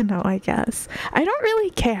good to know, I guess. I don't really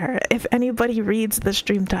care if anybody reads the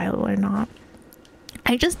stream title or not.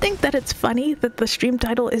 I just think that it's funny that the stream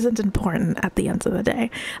title isn't important at the end of the day.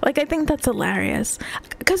 Like, I think that's hilarious.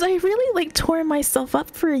 Because I really, like, tore myself up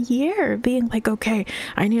for a year being like, okay,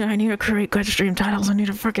 I need to create good stream titles. They need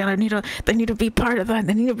to be part of that.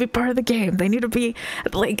 They need to be part of the game. They need to be,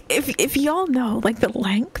 like, if y'all know, like, the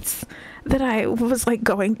lengths that I was like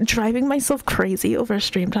driving myself crazy over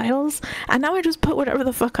stream titles, and now I just put whatever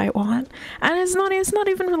the fuck I want, and it's not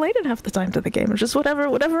even related half the time to the game. It's just whatever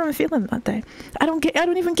I'm feeling that day. I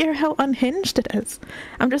don't even care how unhinged it is.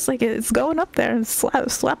 I'm just like, it's going up there and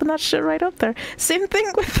slapping that shit right up there. Same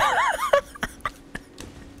thing with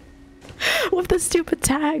with the stupid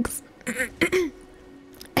tags.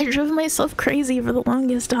 I drove myself crazy for the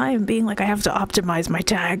longest time being like, I have to optimize my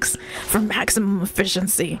tags for maximum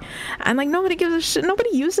efficiency, and like nobody gives a shit.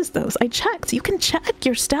 Nobody uses those. I checked. You can check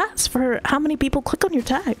your stats for how many people click on your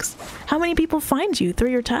tags, how many people find you through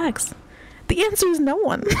your tags. The answer is no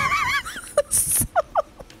one. So,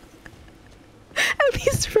 at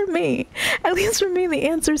least for me, the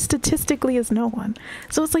answer statistically is no one.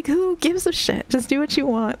 So it's like, who gives a shit? Just do what you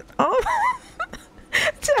want. Oh.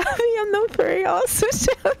 Tabby, I'm no furry, also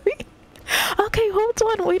Tabby. Okay, hold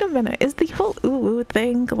on, wait a minute. Is the whole ooh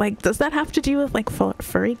thing, like, does that have to do with like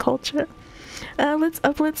furry culture? Let's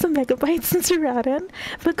upload some megabytes into Radin,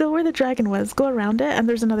 but go where the dragon was. Go around it, and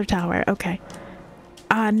there's another tower. Okay.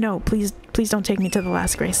 No, please don't take me to the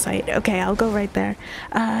last grace site. Okay, I'll go right there.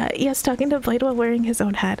 Yes, talking to Blade while wearing his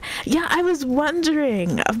own head. Yeah, I was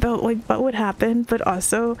wondering about like what would happen, but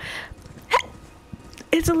also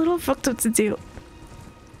it's a little fucked up to do.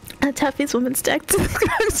 Taffy's woman's deck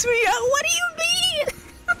describes me. What do you mean?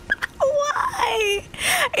 Why?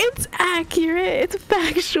 It's accurate. It's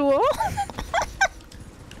factual.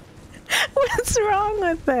 What's wrong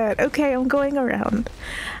with it? Okay, I'm going around.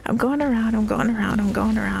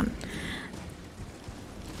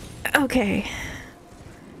 Okay.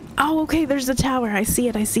 Oh, okay, there's the tower. I see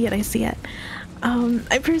it.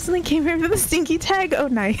 I personally came here for the stinky tag. Oh,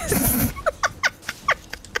 nice.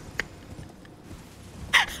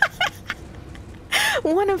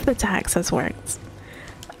 one of the tags has worked.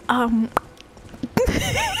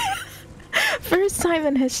 First time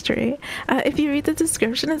in history. If you read the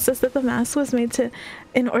description, it says that the mask was made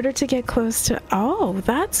in order to get close to. Oh,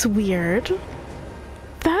 that's weird.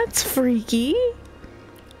 That's freaky.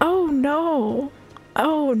 Oh no.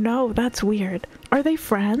 Oh no, that's weird. Are they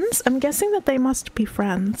friends? I'm guessing that they must be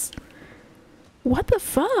friends. What the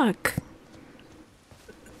fuck?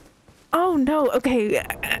 Oh no, okay.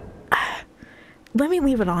 Let me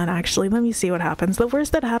leave it on, actually. Let me see what happens. The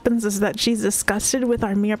worst that happens is that she's disgusted with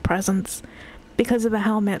our mere presence because of the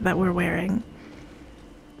helmet that we're wearing.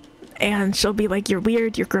 And she'll be like, you're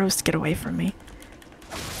weird, you're gross, get away from me.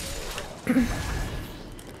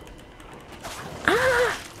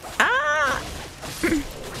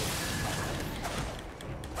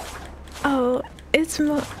 Oh, it's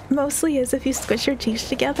mostly as if you squish your teeth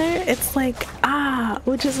together. It's like,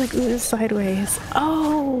 which is like ooze sideways.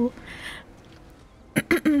 Oh,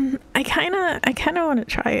 I kind of want to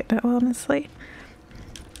try it now, honestly.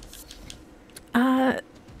 Oh,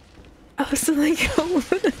 so like,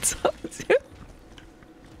 it's up to.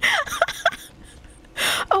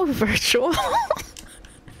 Oh, virtual.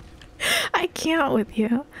 I can't with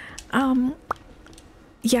you.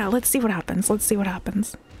 Yeah, let's see what happens. Let's see what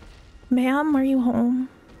happens. Ma'am, are you home?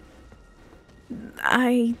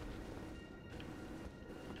 I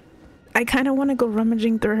kind of want to go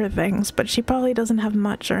rummaging through her things, but she probably doesn't have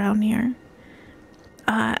much around here.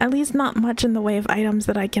 At least not much in the way of items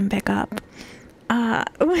that I can pick up.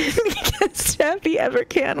 When gets Chappy ever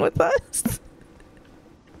can with us?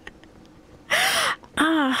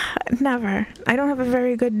 Never. I don't have a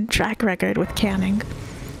very good track record with canning.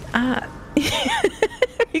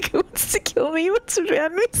 He wants to kill me. He wants to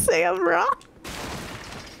ban me, say I'm wrong.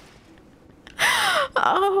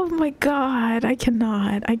 Oh my god, I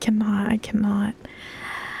cannot.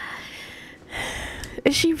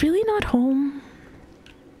 Is she really not home?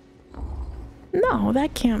 No,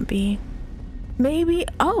 that can't be. Maybe.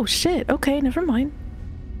 Oh shit, okay, never mind.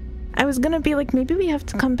 I was gonna be like, maybe we have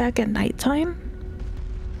to come back at nighttime,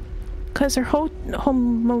 because her whole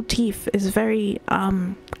motif is very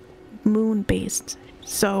moon based,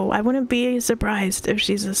 so I wouldn't be surprised if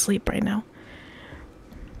she's asleep right now.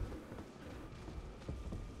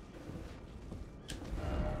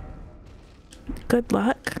 Good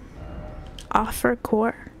luck. Offer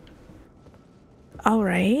core.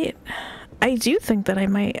 Alright. I do think that I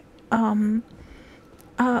might,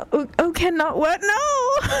 cannot what? No!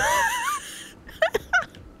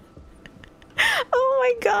 Oh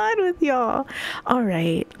my god, with y'all.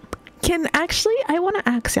 Alright. I want to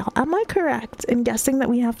ask y'all, am I correct in guessing that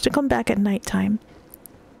we have to come back at nighttime?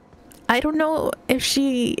 I don't know if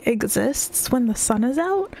she exists when the sun is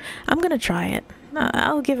out. I'm gonna try it.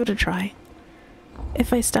 I'll give it a try.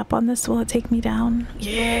 If I step on this, will it take me down?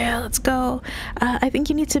 Yeah, let's go. I think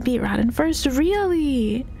you need to beat Radin first.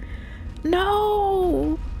 Really?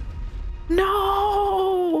 No!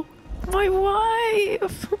 No! My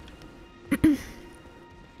wife!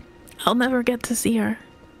 I'll never get to see her.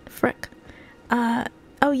 Frick.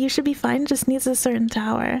 Oh, you should be fine. Just needs a certain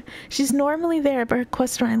tower. She's normally there, but her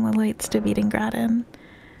quest line relates to beating Radin.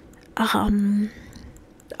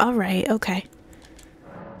 Alright, okay.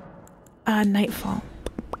 Nightfall.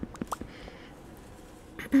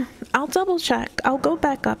 I'll double check. I'll go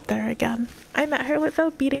back up there again. I met her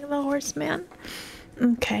without beating the horseman.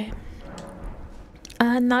 Okay.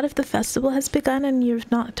 Not if the festival has begun and you've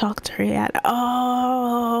not talked to her yet.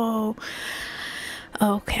 Oh.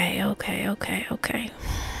 Okay.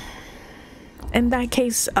 In that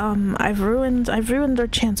case, I've ruined our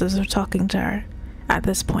chances of talking to her at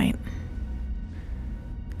this point.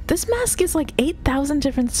 This mask is like 8,000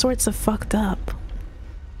 different sorts of fucked up.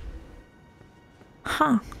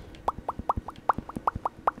 Huh.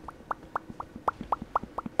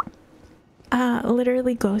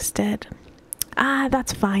 Literally ghosted.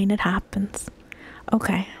 That's fine, it happens.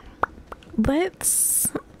 Okay. Let's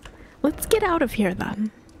get out of here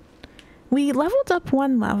then. We leveled up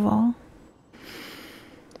 1 level.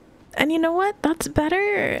 And you know what? That's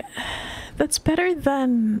better. That's better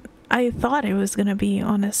than I thought it was gonna be,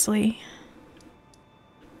 honestly.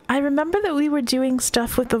 I remember that we were doing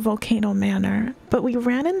stuff with the Volcano Manor, but we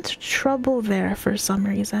ran into trouble there for some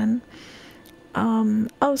reason.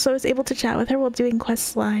 Oh, so I was able to chat with her while doing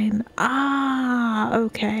quest line.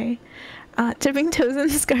 Okay. Tipping toes in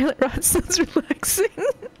Scarlet Rot sounds relaxing.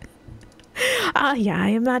 Yeah, I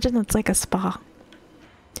imagine it's like a spa.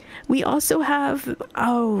 We also have,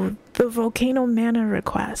 the Volcano Manor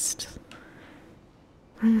request.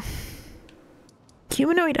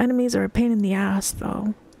 Humanoid enemies are a pain in the ass,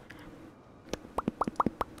 though.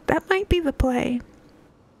 That might be the play.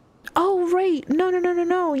 Oh, right.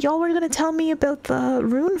 No. Y'all were gonna tell me about the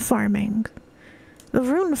rune farming. The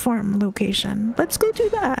rune farm location. Let's go do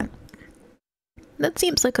that. That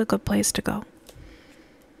seems like a good place to go.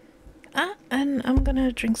 Ah, and I'm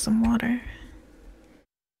gonna drink some water.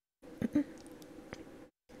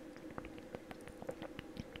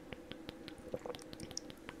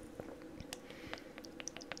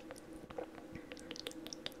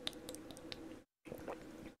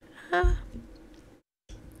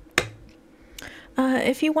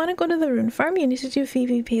 If you want to go to the rune farm, you need to do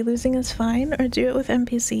PvP. Losing is fine, or do it with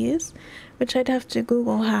NPCs, which I'd have to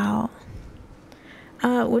Google how.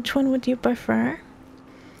 Which one would you prefer?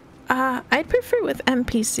 I'd prefer with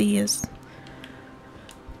NPCs,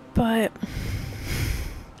 but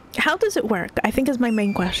how does it work? I think is my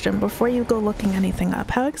main question before you go looking anything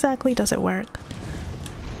up. How exactly does it work?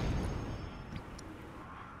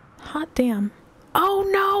 Hot damn. Oh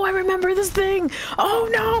no, I remember this thing! Oh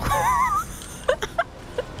no!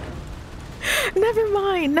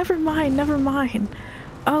 Never mind.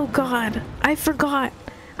 Oh god, I forgot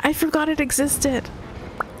it existed.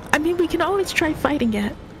 I mean, we can always try fighting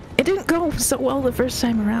it. It didn't go so well the first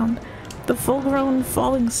time around. The full-grown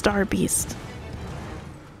falling star beast.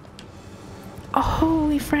 Oh,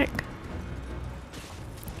 holy frick.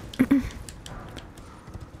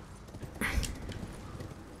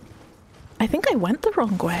 I think I went the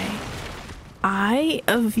wrong way. Eye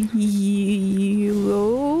of Yolk?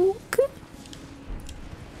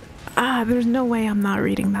 Ah, there's no way I'm not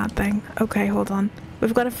reading that thing. Okay, hold on.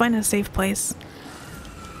 We've got to find a safe place.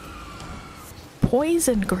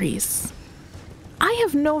 Poison grease. I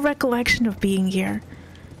have no recollection of being here.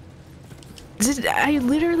 Did I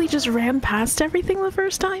literally just ran past everything the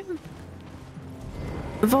first time?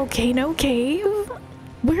 Volcano cave?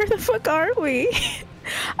 Where the fuck are we?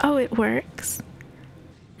 Oh, it works.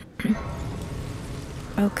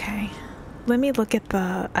 Okay. Let me look at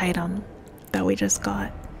the item that we just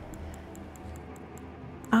got.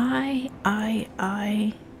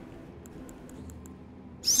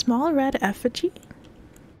 Small red effigy?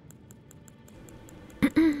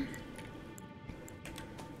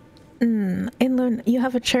 Inlun, you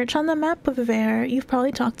have a church on the map with Vare. You've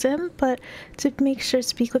probably talked to him, but to make sure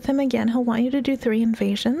speak with him again, he'll want you to do 3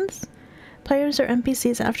 invasions. Players or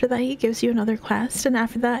NPCs. After that, he gives you another quest, and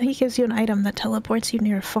after that, he gives you an item that teleports you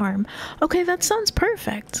near a farm. Okay, that sounds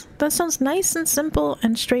perfect. That sounds nice and simple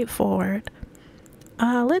and straightforward.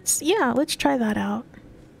 Let's try that out.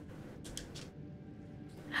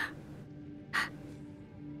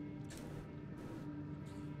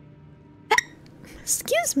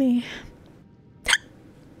 Excuse me.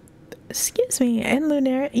 Excuse me. In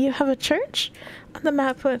Lunaire, you have a church on the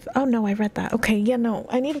map with... Oh no, I read that. Okay, yeah, no.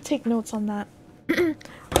 I need to take notes on that.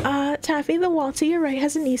 Taffy, the wall to your right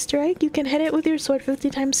has an Easter egg. You can hit it with your sword 50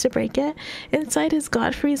 times to break it. Inside is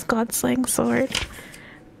Godfrey's Godslaying sword.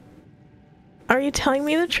 Are you telling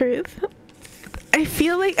me the truth? I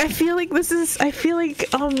feel like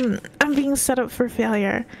I'm being set up for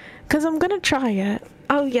failure. Cause I'm gonna try it.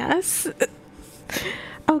 Oh yes.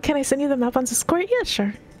 Oh, can I send you the map on Discord? Yeah,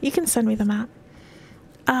 sure. You can send me the map.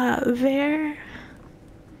 There.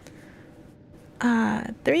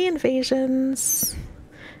 3 invasions,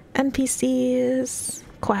 NPCs,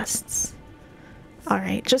 quests.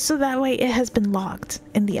 Alright, just so that way it has been logged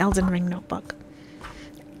in the Elden Ring notebook.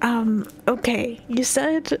 Okay, you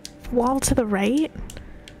said wall to the right?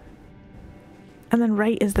 And then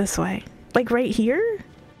right is this way. Like right here?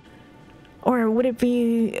 Or would it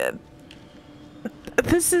be...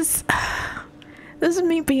 This is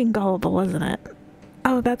me being gullible, isn't it?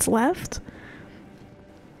 Oh, that's left?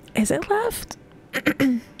 Is it left?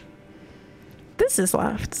 This is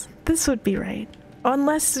left. This would be right.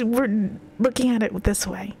 Unless we're looking at it this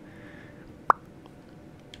way.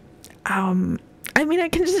 I mean, I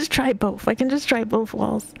can just try both. I can just try both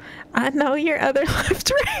walls. I know your other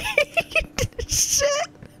left, right. Shit.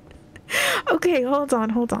 Okay, hold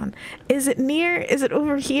on. Is it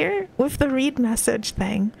over here with the read message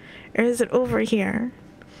thing? Or is it over here?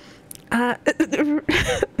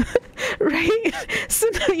 Right? So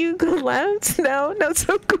now you go left? No,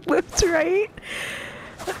 so go left, right?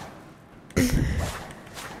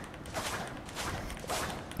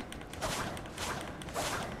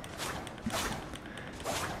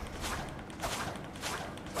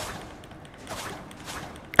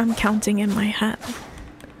 I'm counting in my head.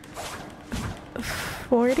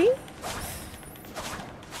 40?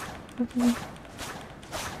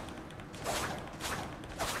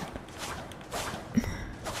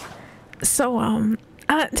 So,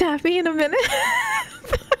 Taffy, in a minute.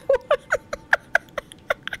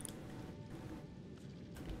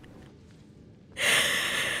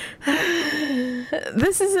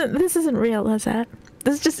 This isn't real, is it?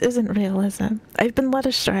 This just isn't real, is it? I've been led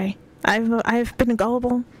astray. I've been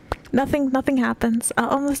gullible. Nothing happens.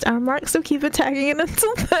 Almost hour mark, so keep attacking it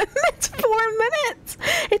until then. It's 4 minutes.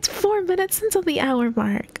 It's 4 minutes until the hour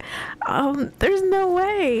mark. There's no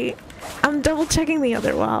way. I'm double checking the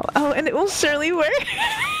other wall. Oh, and it will surely work.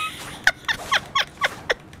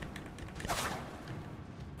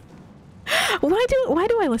 Why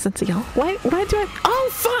do I listen to y'all? Why do I? Oh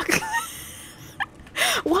fuck!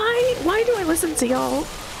 Why do I listen to y'all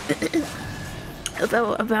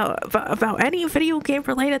about any video game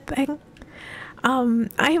related thing?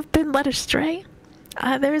 I have been led astray.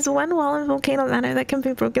 There is one wall in Volcano Manor that can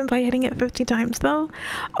be broken by hitting it 50 times, though.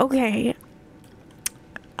 Okay.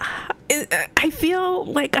 I feel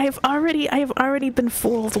like I have already been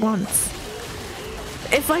fooled once.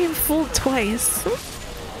 If I am fooled twice,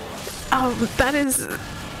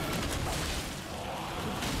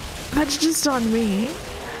 that's just on me.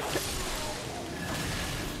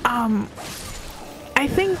 I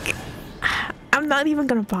think I'm not even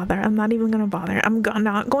gonna bother. I'm not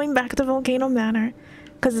going back to Volcano Manor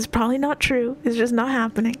because it's probably not true. It's just not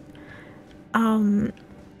happening. God,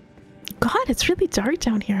 it's really dark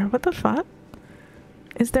down here. What the fuck?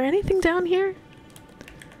 Is there anything down here?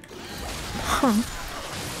 Huh.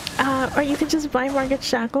 Or you could just buy Market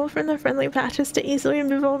Shackle from the friendly patches to easily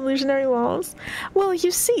remove all illusionary walls. Well,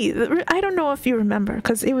 you see, I don't know if you remember,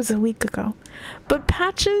 because it was a week ago, but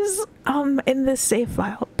Patches, in this save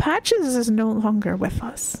file, Patches is no longer with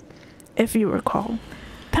us, if you recall.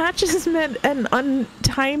 Patches met an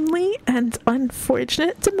untimely and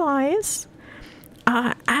unfortunate demise,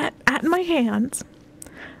 at my hands.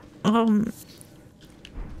 In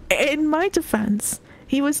my defense,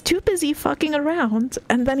 he was too busy fucking around,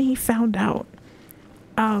 and then he found out.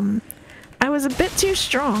 I was a bit too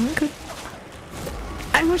strong.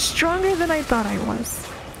 I was stronger than I thought I was.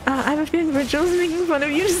 I have a feeling Virgil's making fun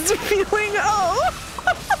of you just feeling, oh!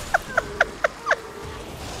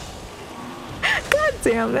 God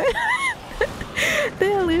damn it.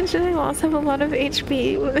 The illusionary walls have a lot of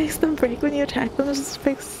HP, what makes them break when you attack them is a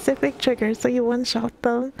specific trigger, so you one-shot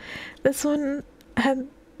them. This one had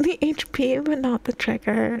the HP, but not the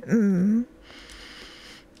trigger.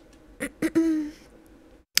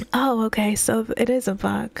 Oh, okay, so it is a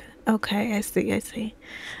bug. Okay, I see.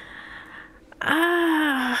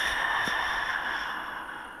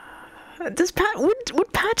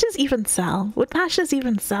 Would patches even sell? Would patches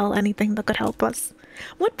even sell anything that could help us?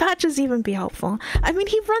 Would patches even be helpful? I mean,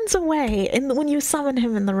 he runs away when you summon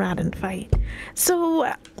him in the Radin fight.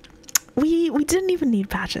 So, we didn't even need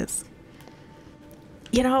patches.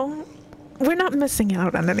 You know, we're not missing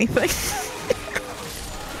out on anything.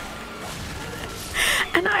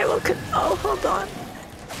 And I will hold on.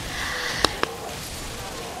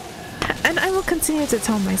 And I will continue to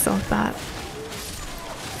tell myself that.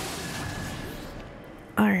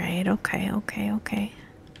 Alright, okay.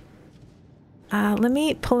 Let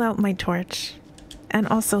me pull out my torch and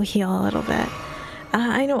also heal a little bit.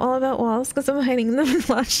 I know all about walls because I'm hiding them and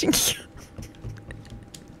watching you.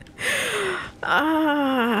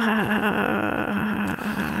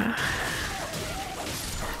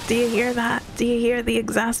 Do you hear that? Do you hear the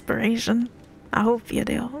exasperation? I hope you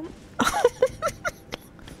do.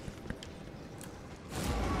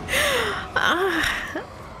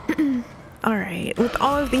 Alright, with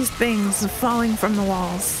all of these things falling from the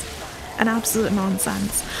walls. An absolute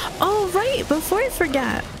nonsense. Oh, right, before I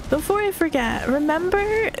forget,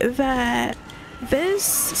 remember that this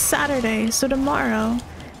Saturday, so tomorrow,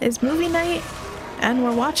 is movie night, and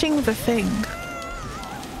we're watching The Thing.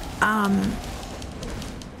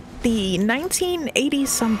 The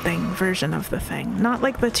 1980-something version of The Thing, not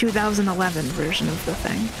like the 2011 version of The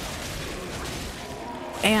Thing.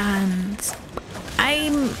 And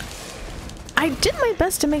I did my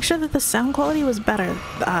best to make sure that the sound quality was better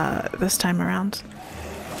this time around.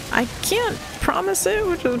 I can't promise it,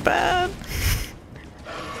 which is bad.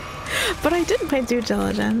 But I did my due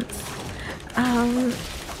diligence.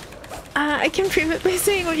 I can prove it by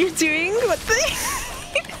saying what you're doing. What the?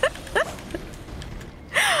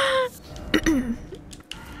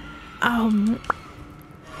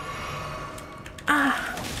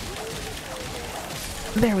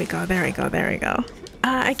 There we go.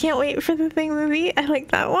 I can't wait for the Thing movie. I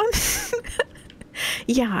like that one.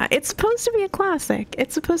 Yeah, it's supposed to be a classic.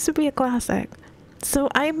 So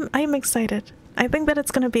I'm excited. I think that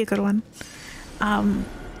it's gonna be a good one.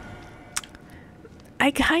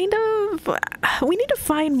 We need to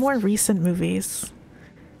find more recent movies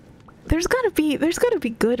there's gotta be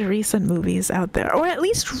good recent movies out there, or at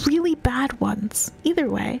least really bad ones. Either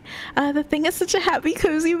way, The Thing is such a happy,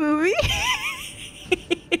 cozy movie.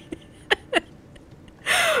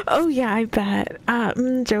 Oh yeah, I bet.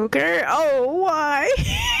 Joker. Oh, why?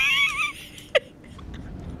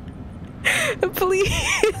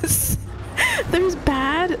 Please. There's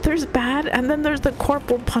bad, and then there's the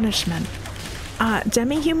corporal punishment.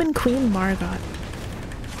 Demi-human Queen Margot.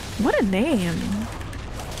 What a name.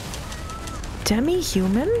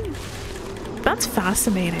 Demi-human? That's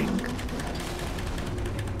fascinating.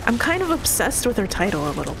 I'm kind of obsessed with her title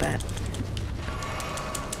a little bit.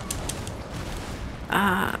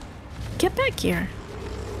 Get back here.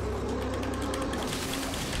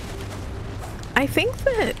 I think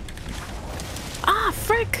that... Ah,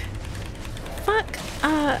 frick! Fuck.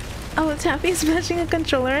 Oh, Taffy's smashing a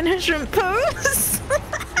controller in her shrimp pose.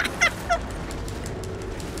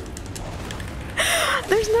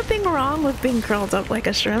 There's nothing wrong with being curled up like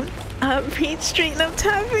a shrimp. Reach, straighten up,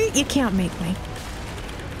 Taffy. You can't make me.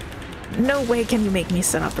 No way can you make me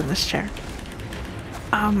sit up in this chair.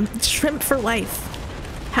 Shrimp for life.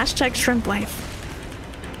 Hashtag shrimp life.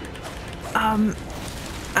 I'm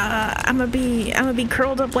gonna be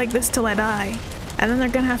curled up like this till I die. And then they're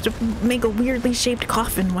gonna have to make a weirdly shaped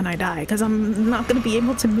coffin when I die, because I'm not gonna be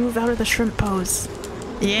able to move out of the shrimp pose.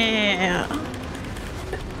 Yeah.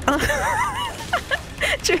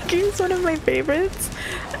 Joker's one of my favorites.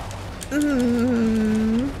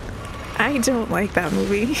 I don't like that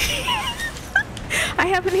movie. I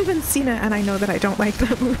haven't even seen it, and I know that I don't like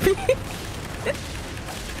that movie.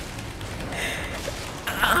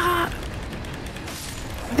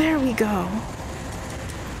 There we go.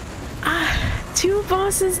 Two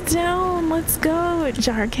bosses down. Let's go.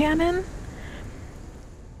 Jar cannon.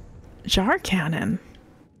 Jar cannon.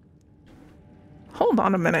 Hold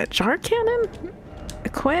on a minute. Jar cannon?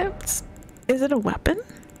 Equipped? Is it a weapon?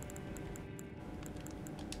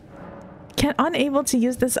 Unable to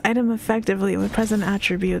use this item effectively with present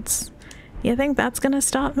attributes. You think that's gonna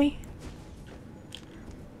stop me?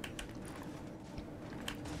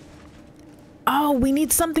 Oh, we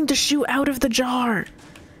need something to shoot out of the jar.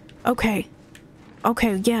 Okay.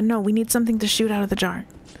 Okay, yeah, no, we need something to shoot out of the jar.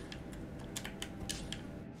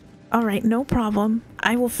 Alright, no problem.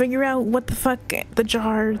 I will figure out what the fuck the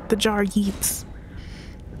jar yeets.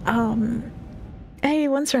 Hey,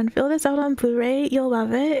 once run, fill this out on Blu-ray. You'll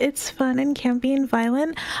love it. It's fun and campy and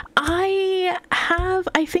violent. I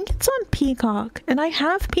think it's on Peacock, and I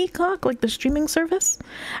have Peacock, like the streaming service.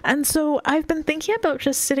 And so I've been thinking about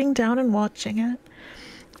just sitting down and watching it.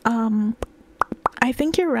 I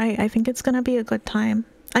think you're right. I think it's gonna be a good time.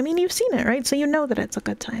 I mean, you've seen it, right? So you know that it's a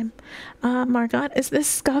good time. Margot, is this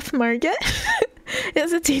Scuff Margot?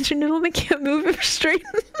 Is a teacher noodle that can't move or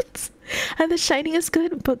straighten? And The Shining is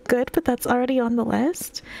good, but that's already on the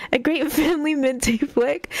list. A great family midday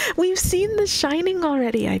flick. We've seen The Shining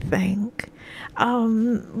already, I think.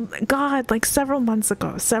 God, like several months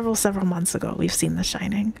ago, several months ago, we've seen The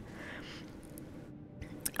Shining.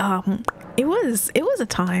 It was a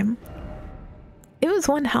time. It was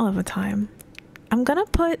one hell of a time. I'm gonna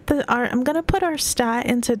put our stat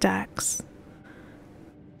into Dex.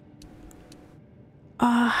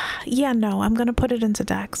 Yeah, no, I'm gonna put it into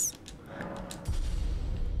Dex.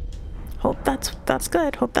 Hope that's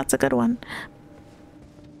good. Hope that's a good one.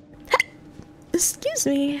 Excuse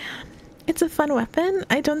me. It's a fun weapon.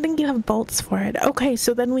 I don't think you have bolts for it. Okay,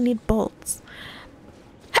 so then we need bolts.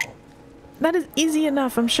 That is easy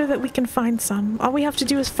enough. I'm sure that we can find some. All we have to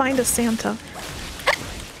do is find a Santa.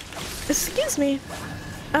 Excuse me.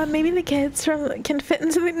 Maybe the kids can fit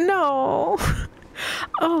into the... No.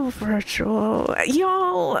 Oh, virtual.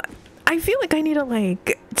 Y'all, I feel like I need to,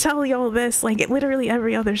 like, tell y'all this, like, literally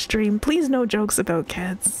every other stream. Please, no jokes about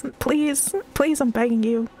kids. Please, please, I'm begging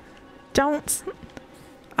you. Don't.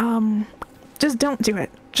 Just don't do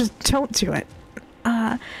it. Just don't do it.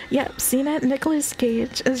 Yep, seen it. Nicolas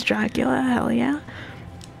Cage as Dracula. Hell yeah.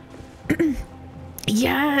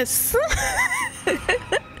 Yes.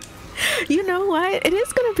 You know what? It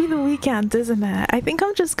is gonna be the weekend, isn't it? I think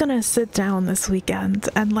I'm just gonna sit down this weekend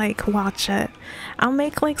and like watch it. I'll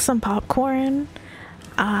make like some popcorn.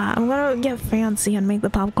 I'm gonna get fancy and make the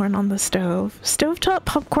popcorn on the stove. Stovetop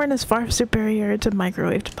popcorn is far superior to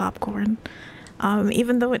microwaved popcorn.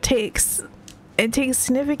 Even though it takes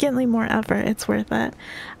significantly more effort, it's worth it.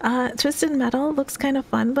 Twisted Metal looks kind of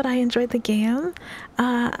fun, but I enjoyed the game.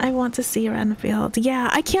 I want to see Renfield. Yeah,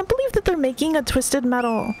 I can't believe that they're making a Twisted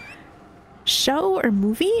Metal show or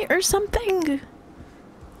movie or something.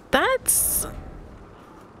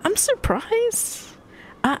 I'm surprised.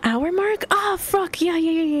 Hour mark? Ah, fuck,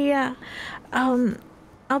 yeah.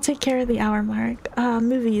 I'll take care of the hour mark.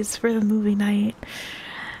 Movies for the movie night.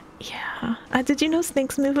 Yeah. Did you know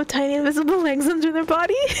snakes move with tiny invisible legs under their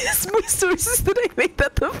bodies? My sources that I made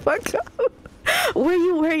that the fuck up. Were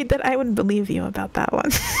you worried that I would believe you about that one?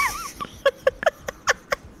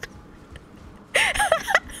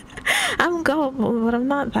 I'm gullible, but I'm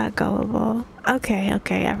not that gullible. Okay,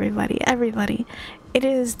 okay, everybody. It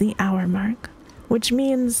is the hour mark, which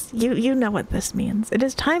means you know what this means. It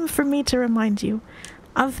is time for me to remind you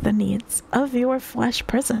of the needs of your flesh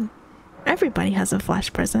prison. Everybody has a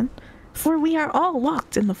flesh prison, for we are all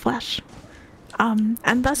locked in the flesh. And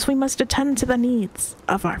thus we must attend to the needs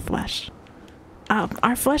of our flesh.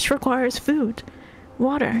 Our flesh requires food,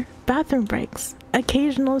 water, bathroom breaks,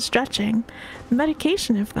 occasional stretching,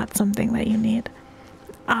 medication if that's something that you need.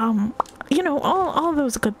 You know, all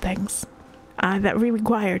those good things that we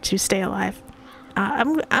require to stay alive.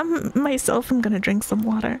 I'm myself, I'm gonna drink some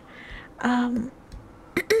water.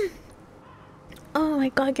 Oh my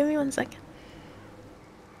god, give me 1 second.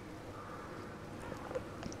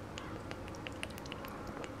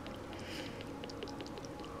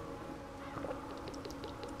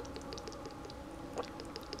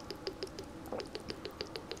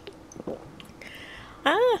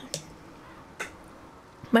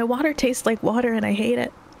 My water tastes like water and I hate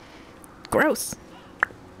it. Gross.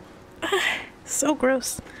 So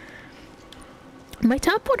gross. My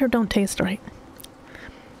tap water don't taste right.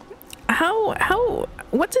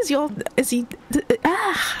 What does y'all,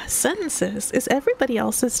 sentences. Is everybody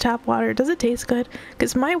else's tap water, does it taste good?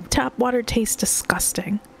 Because my tap water tastes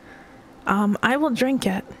disgusting. I will drink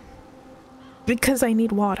it because I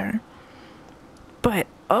need water. But,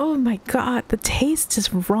 oh my god, the taste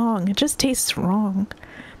is wrong. It just tastes wrong.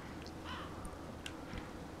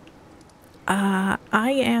 I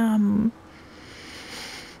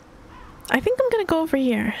think I'm gonna go over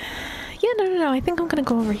here. Yeah, no, I think I'm gonna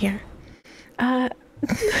go over here.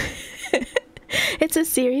 It's a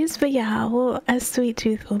series, but yeah, well, a sweet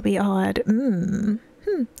tooth will be odd.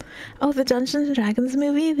 Oh, the Dungeons and Dragons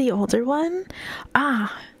movie, the older one?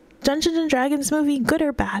 Dungeons and Dragons movie, good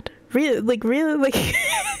or bad? Really, like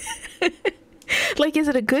like, is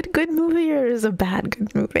it a good movie or is it a bad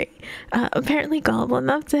good movie? Apparently gullible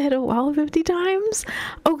enough to hit a wall 50 times?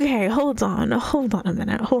 Okay, hold on a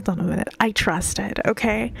minute. I trusted,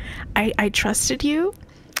 okay? I trusted you.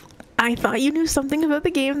 I thought you knew something about the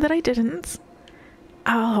game that I didn't.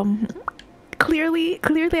 Clearly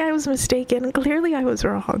I was mistaken. Clearly I was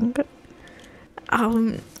wrong.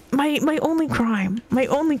 My only crime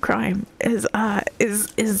is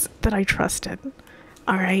that I trusted.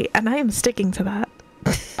 Alright, and I am sticking to that.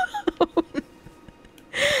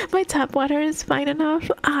 My tap water is fine enough.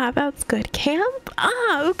 That's good. Camp?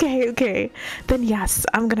 Okay. Then yes,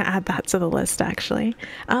 I'm gonna add that to the list actually.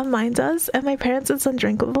 Mine does. At my parents' it's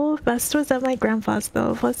undrinkable. Best was at my grandpa's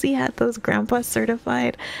though. Plus he had those grandpa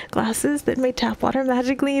certified glasses that made tap water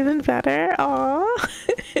magically even better.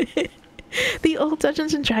 Aww. The old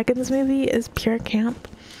Dungeons and Dragons movie is pure camp.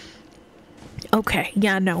 Okay,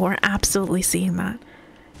 yeah, no, we're absolutely seeing that.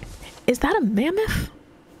 Is that a mammoth?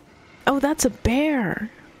 Oh, that's a bear.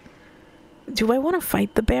 Do I want to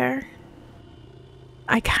fight the bear?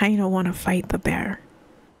 I kind of want to fight the bear.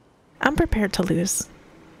 I'm prepared to lose.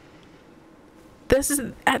 This is,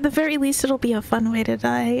 at the very least, it'll be a fun way to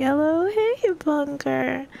die. Hello, hey,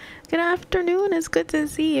 Bunker. Good afternoon, it's good to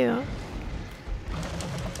see you.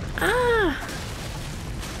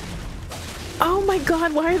 Oh my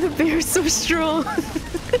god, why are the bears so strong?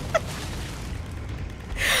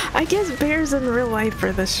 I guess bears in real life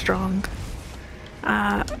are this strong.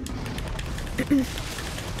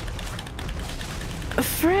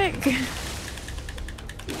 Frick!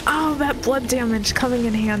 Oh, that blood damage coming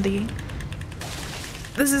in handy.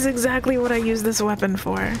 This is exactly what I use this weapon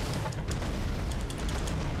for.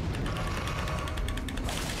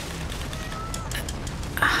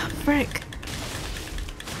 Frick.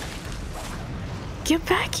 Get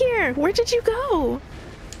back here! Where did you go?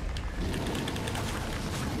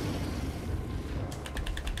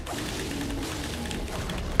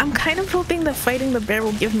 I'm kind of hoping that fighting the bear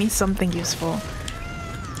will give me something useful.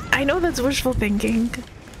 I know that's wishful thinking,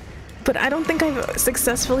 but I don't think I've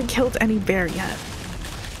successfully killed any bear yet.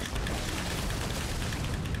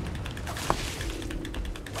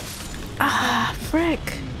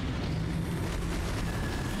 Frick.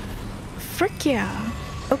 Frick yeah.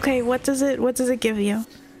 Okay, what does it give you?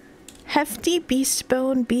 Hefty beast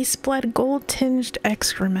bone, beast blood, gold tinged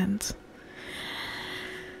excrement.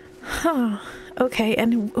 Huh. Okay,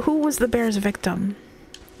 and who was the bear's victim?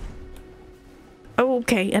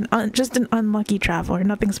 Okay, just an unlucky traveler,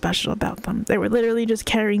 nothing special about them. They were literally just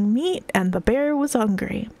carrying meat and the bear was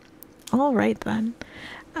hungry. All right then.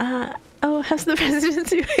 Oh, how's the president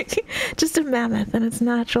doing? Just a mammoth in its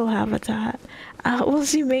natural habitat. Will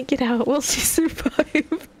she make it out? Will she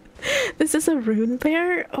survive? This is a rune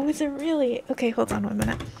bear? Oh, is it really? Okay, hold on 1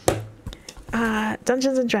 minute.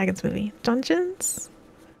 Dungeons and Dragons movie. Dungeons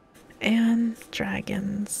and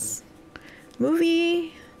Dragons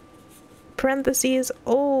movie, parentheses,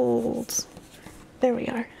 old. There we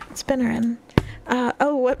are. Spinner in.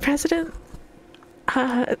 Oh, what president?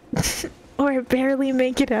 Or barely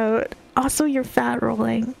make it out. Also, you're fat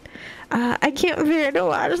rolling. I can't bear to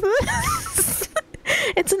watch this.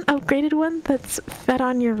 It's an upgraded one that's fed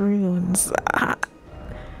on your runes.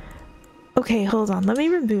 Okay, hold on. Let me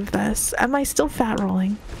remove this. Am I still fat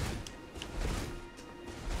rolling?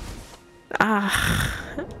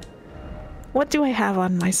 What do I have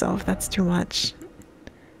on myself? That's too much.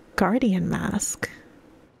 Guardian mask.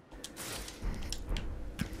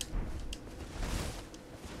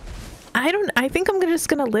 I think I'm just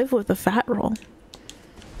gonna live with the fat roll.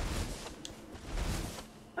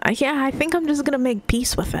 Yeah, I think I'm just gonna make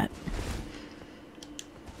peace with it.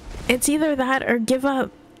 It's either that or give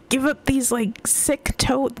up these like sick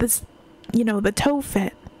toe, you know, the toe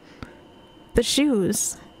fit. The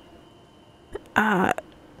shoes. I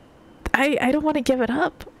don't want to give it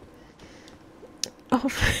up. Oh.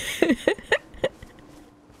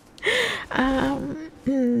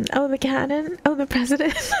 Oh, the cannon. Oh, the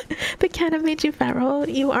president. The cannon made you fat roll.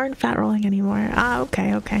 You aren't fat rolling anymore.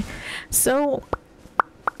 Okay, okay. So,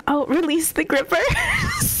 oh, release the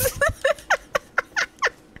grippers.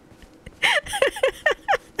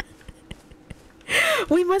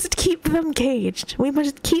 We must keep them caged. We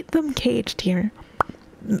must keep them caged here.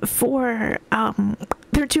 They're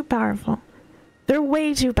too powerful. They're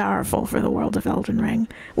way too powerful for the world of Elden Ring.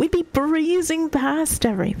 We'd be breezing past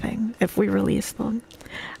everything if we released them.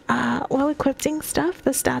 While equipping stuff,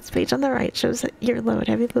 the stats page on the right shows that your load,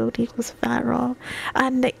 heavy load equals fat roll.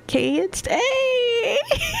 Nick caged. Hey!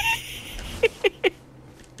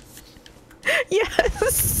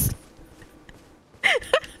 Yes!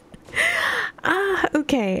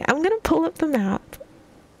 Okay, I'm gonna pull up the map.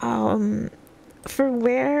 For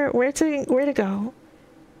where to go.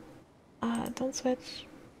 Don't switch.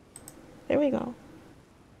 There we go.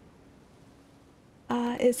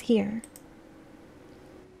 Is here.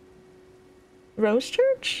 Rose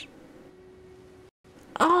Church?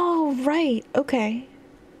 Oh, right. Okay.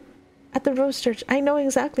 At the Rose Church. I know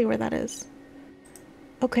exactly where that is.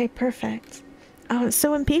 Okay, perfect.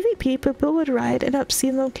 So in PvP, people would ride in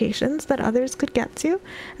obscene locations that others could get to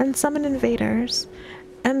and summon invaders.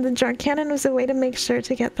 And the Jar Cannon was a way to make sure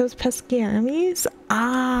to get those pesky enemies.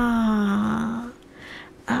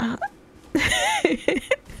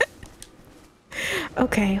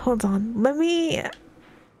 Okay, hold on. Let me...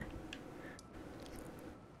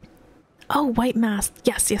 Oh, white mask.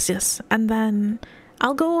 Yes, yes, yes. And then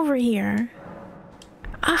I'll go over here.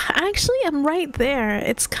 Actually, I'm right there.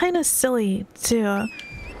 It's kind of silly to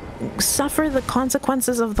suffer the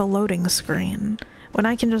consequences of the loading screen when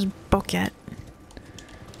I can just book it.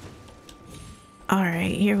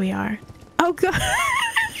 Alright, here we are. Oh god!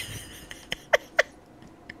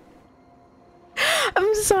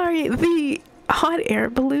 I'm sorry, the hot air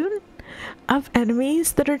balloon of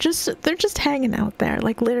enemies that are they're just hanging out there,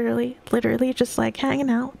 like literally just like hanging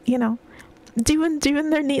out, you know, doing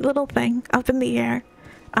their neat little thing up in the air.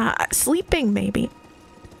 Sleeping maybe.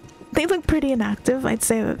 They look pretty inactive. I'd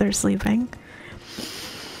say that they're sleeping.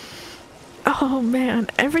 Oh man,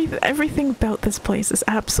 everything about this place is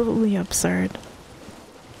absolutely absurd.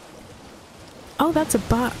 Oh, that's a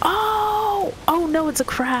bot. Oh! Oh no, it's a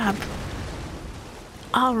crab.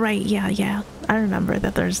 All right, yeah. I remember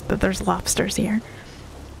that there's lobsters here.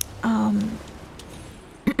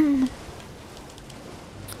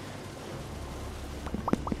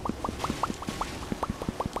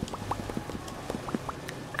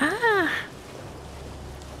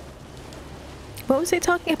 What was I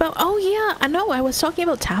talking about? Oh yeah, I know. I was talking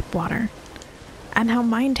about tap water and how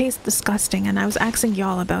mine tastes disgusting, and I was asking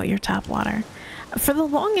y'all about your tap water. For the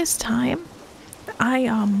longest time,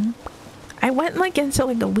 I went like into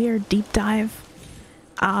like a weird deep dive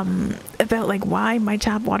about like why my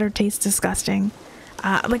tap water tastes disgusting.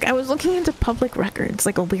 Like I was looking into public records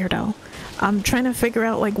like a weirdo. Trying to figure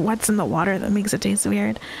out like what's in the water that makes it taste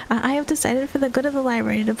weird. I have decided for the good of the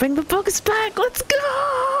library to bring the books back. Let's go!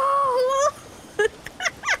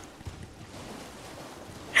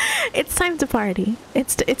 It's time to party.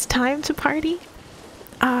 It's time to party.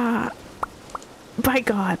 By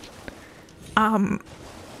God. I'm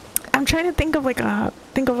I'm trying to think of like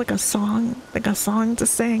a song to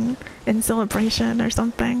sing in celebration or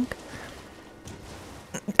something.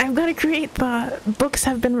 I've got to create the books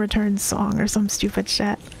have been returned song or some stupid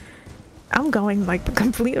shit. I'm going like the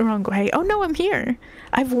complete wrong way. Oh no, I'm here.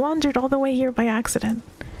 I've wandered all the way here by accident.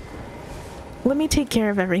 Let me take care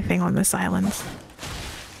of everything on this island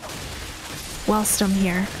whilst I'm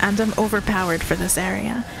here, and I'm overpowered for this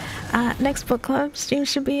area. Next book club stream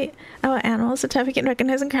should be about animals, so we can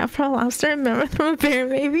recognize and craft from a lobster and mammoth from a bear,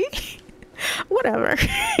 maybe. Whatever.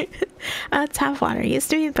 Tap water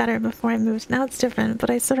used to be better before I moved. Now it's different, but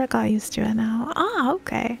I sort of got used to it now. Ah,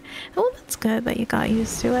 okay. Well, that's good that you got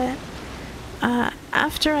used to it.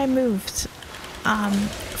 After I moved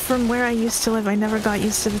from where I used to live, I never got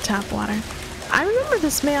used to the tap water. I remember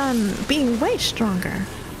this man being way stronger.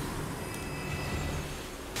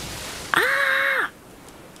 Ah!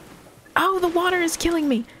 Oh, the water is killing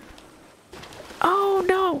me. Oh,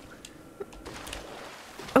 no.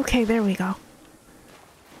 Okay, there we go.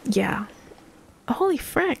 Yeah. Holy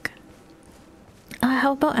frick.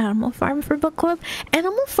 How about Animal Farm for book club?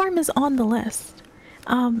 Animal Farm is on the list.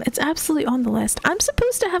 It's absolutely on the list. I'm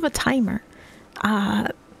supposed to have a timer.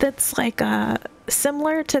 That's like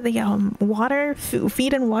similar to the water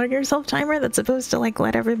feed and water yourself timer that's supposed to like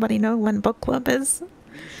let everybody know when book club is.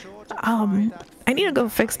 I need to go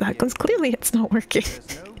fix that because clearly it's not working.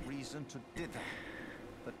 There's no reason to dither.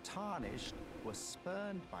 The tarnished were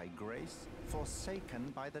spurned by grace,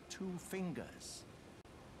 forsaken by the two fingers.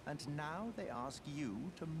 And now they ask you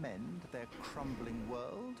to mend their crumbling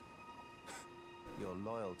world? Your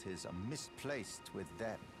loyalties are misplaced with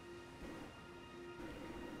them.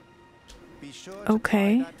 Be sure to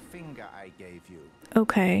try that finger I gave you.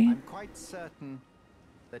 Okay. I'm quite certain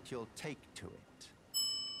that you'll take to it.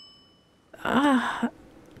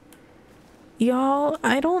 Y'all,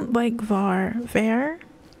 I don't like Var.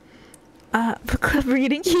 Book club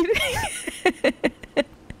reading eating.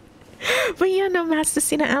 But yeah, no,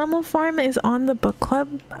 Masticina Animal Farm is on the book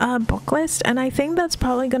club book list, and I think that's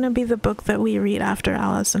probably gonna be the book that we read after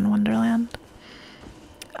Alice in Wonderland.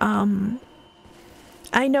 I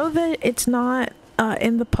know that it's not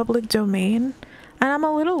in the public domain, and I'm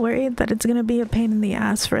a little worried that it's gonna be a pain in the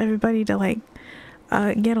ass for everybody to like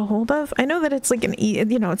get a hold of. I know that it's like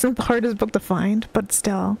it's not the hardest book to find, but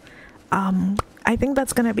still, I think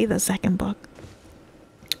that's gonna be the second book.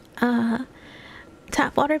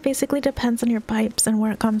 Tap water basically depends on your pipes and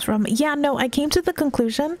where it comes from. Yeah, no, I came to the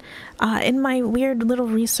conclusion in my weird little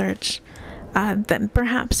research that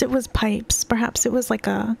perhaps it was pipes. Perhaps it was like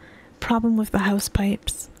a problem with the house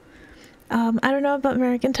pipes. I don't know about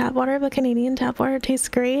American tap water, but Canadian tap water tastes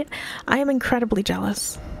great. I am incredibly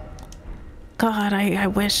jealous. God, I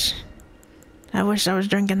wish I was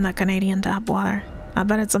drinking that Canadian tap water. I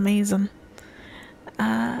bet it's amazing.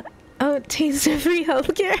 Oh, taste of free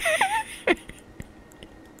healthcare.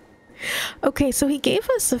 Okay, so he gave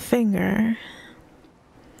us a finger.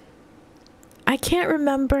 I can't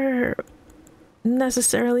remember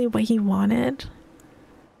necessarily what he wanted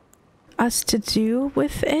us to do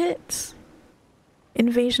with it.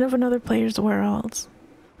 Invasion of another player's world.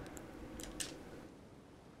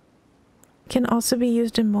 Can also be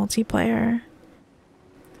used in multiplayer.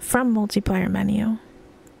 From multiplayer menu.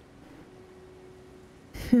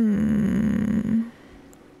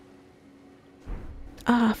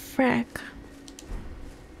 Ah, frick.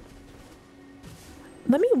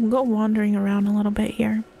 Let me go wandering around a little bit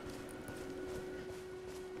here.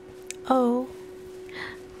 Oh.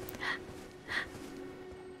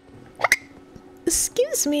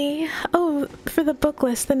 Excuse me. Oh, for the book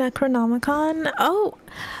list, the Necronomicon. Oh.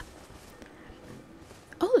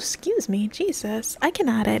 Oh, excuse me. Jesus. I can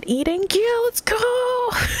add it. Eating? Yeah, let's go!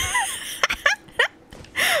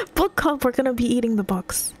 Book club, we're gonna be eating the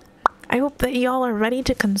books. I hope that y'all are ready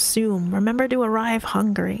to consume. Remember to arrive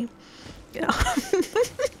hungry.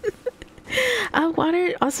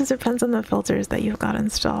 Water also depends on the filters that you've got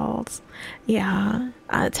installed. Yeah.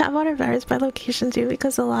 Tap water varies by location too,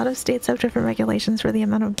 because a lot of states have different regulations for the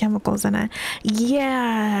amount of chemicals in it.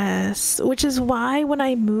 Yes. Which is why when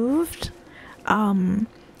I moved,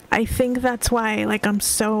 I think that's why like I'm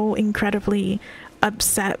so incredibly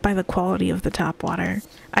upset by the quality of the tap water.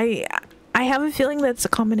 I have a feeling that it's a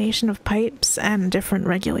combination of pipes and different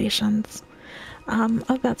regulations.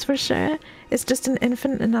 Oh, that's for sure. It's just an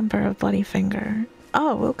infinite number of bloody finger.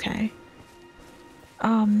 Oh, okay.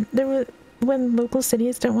 There were when local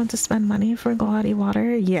cities don't want to spend money for quality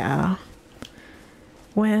water. Yeah.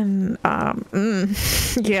 When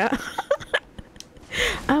yeah.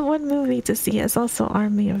 One movie to see is also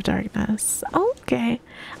Army of Darkness. Okay,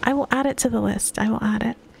 I will add it to the list. I will add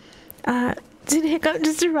it. Did Hiccup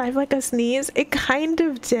just arrive like a sneeze? It kind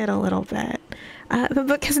of did a little bit. The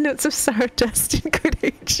book has notes of sour dust and good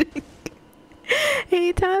aging.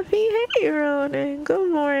 Hey Taffy, hey Ronan,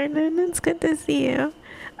 good morning, it's good to see you.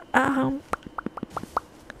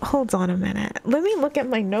 Hold on a minute. Let me look at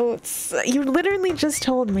my notes. You literally just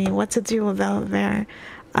told me what to do about there.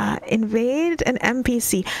 Invade an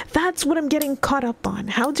NPC. That's what I'm getting caught up on.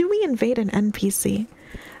 How do we invade an NPC?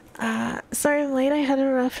 Sorry I'm late. I had a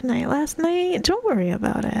rough night last night. Don't worry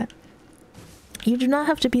about it. You do not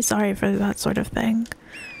have to be sorry for that sort of thing.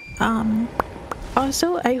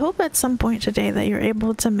 Also, I hope at some point today that you're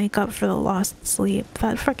able to make up for the lost sleep.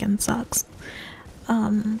 That frickin' sucks.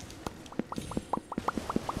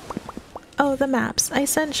 Oh, the maps. I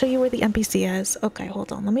sent show you where the NPC is. Okay,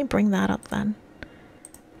 hold on. Let me bring that up then.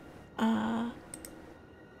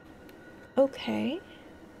 Okay.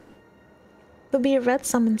 There'll be a red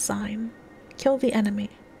summon sign. Kill the enemy.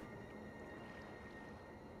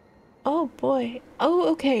 Oh boy. Oh,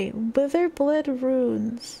 okay. Witherblood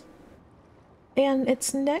runes. And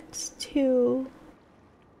it's next to...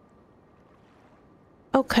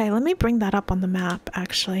 Okay, let me bring that up on the map,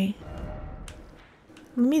 actually.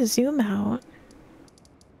 Let me zoom out.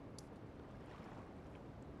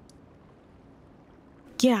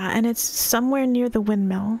 Yeah, and it's somewhere near the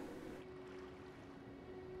windmill.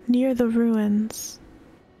 Near the ruins.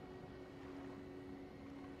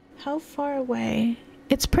 How far away?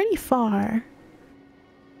 It's pretty far.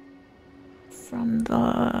 From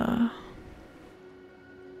the...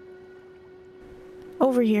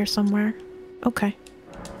 Over here somewhere. Okay.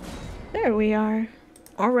 There we are.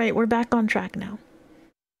 Alright, we're back on track now.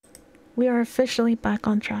 We are officially back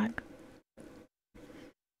on track.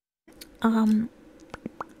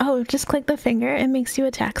 Oh, just click the finger, it makes you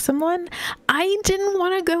attack someone? I didn't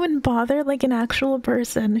want to go and bother like an actual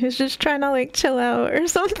person who's just trying to like chill out or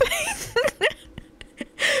something.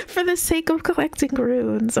 For the sake of collecting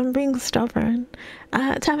runes, I'm being stubborn.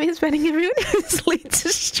 Tammy's betting everyone who's late to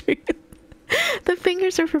stream. The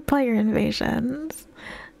fingers are for player invasions.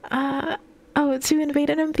 Oh, to invade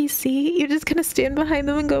an NPC, you're just gonna stand behind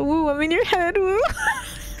them and go, woo, I'm in your head, woo.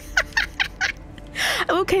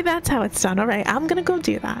 Okay, that's how it's done. Alright, I'm gonna go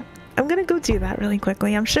do that. I'm gonna go do that really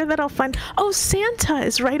quickly. I'm sure that I'll find... Oh, Santa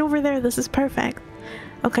is right over there. This is perfect.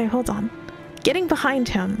 Okay, hold on. Getting behind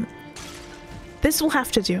him. This will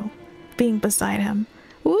have to do. Being beside him.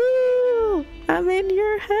 Woo! I'm in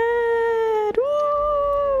your head!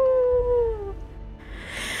 Woo!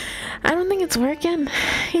 I don't think it's working.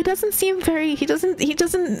 He doesn't seem very... He doesn't...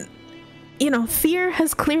 You know, fear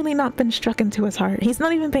has clearly not been struck into his heart. He's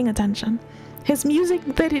not even paying attention. His music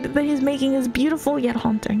that he's making is beautiful yet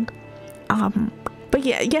haunting. But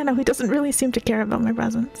yeah, no, he doesn't really seem to care about my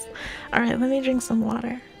presence. Alright, let me drink some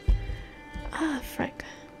water. Ah, frick.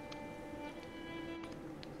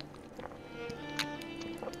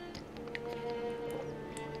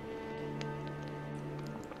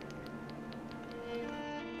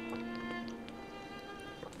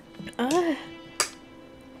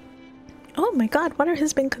 Oh my god, water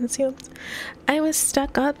has been consumed. I was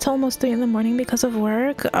stuck up till almost 3 in the morning because of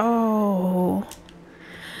work. Oh.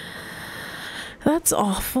 That's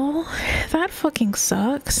awful. That fucking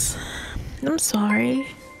sucks. I'm sorry.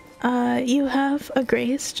 You have a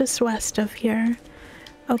grace just west of here.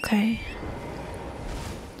 Okay.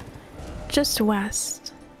 Just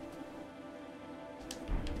west.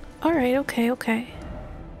 Alright, okay.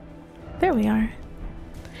 There we are.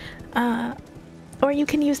 Or you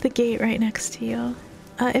can use the gate right next to you.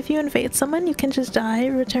 If you invade someone, you can just die,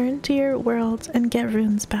 return to your world, and get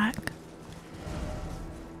runes back.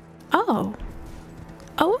 Oh.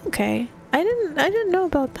 Oh, okay. I didn't know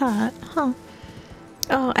about that. Huh.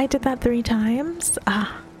 Oh, I did that 3 times?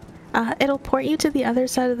 It'll port you to the other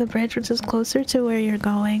side of the bridge, which is closer to where you're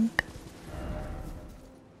going.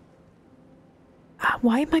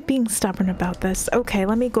 Why am I being stubborn about this? Okay,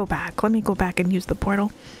 let me go back. Let me go back and use the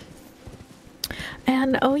portal.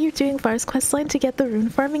 And oh, you're doing Var's questline to get the rune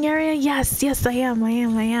farming area? Yes, I am.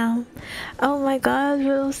 Oh my god,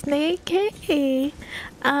 little snake. Hey.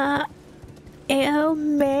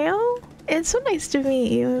 Mayo? It's so nice to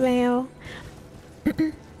meet you, Mayo.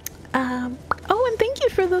 Oh, and thank you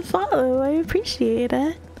for the follow. I appreciate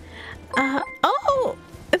it. Oh,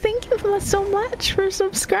 thank you so much for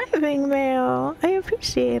subscribing, Mayo. I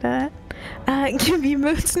appreciate it. Give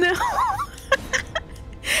emotes now.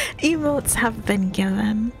 Emotes have been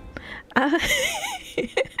given.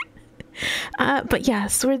 But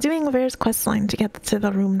yes, we're doing Vare's questline to get to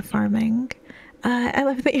the rune farming. I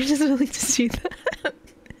love that you're just willing to do that.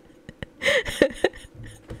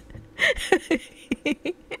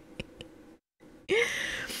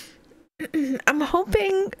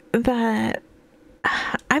 hoping that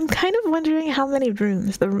I'm kind of wondering how many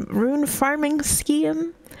runes the rune farming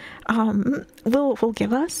scheme will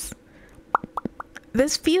give us.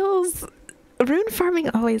 This feels, rune farming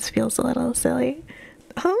always feels a little silly.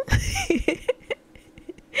 Huh?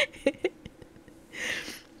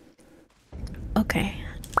 Okay.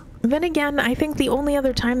 Then again, I think the only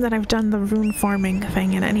other time that I've done the rune farming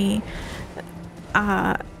thing in any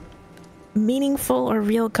meaningful or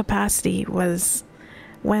real capacity was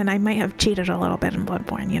when I might have cheated a little bit in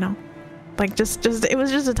Bloodborne, you know? Like just it was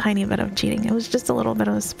just a tiny bit of cheating. It was just a little bit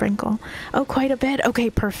of a sprinkle. Oh, quite a bit? Okay,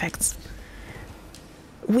 perfect.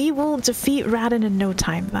 We will defeat Radin in no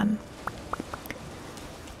time then.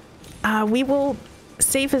 We will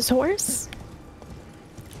save his horse.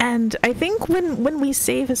 And I think when we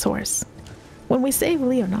save his horse, when we save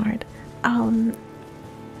Leonard, oh,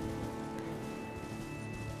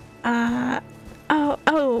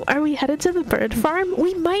 are we headed to the bird farm?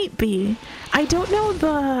 We might be. I don't know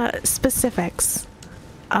the specifics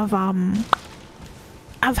of how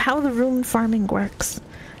the rune farming works.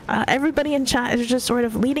 Everybody in chat is just sort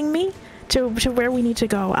of leading me to where we need to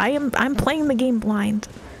go. I'm playing the game blind.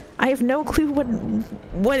 I have no clue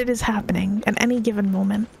what it is happening at any given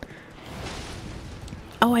moment.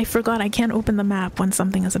 Oh, I forgot I can't open the map when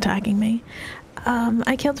something is attacking me.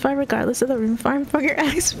 I killed 5 regardless of the rune farm fucker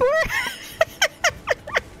asked for.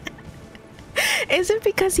 Is it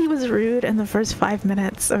because he was rude in the first 5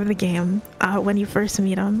 minutes of the game when you first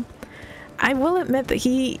meet him? I will admit that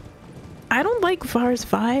I don't like Var's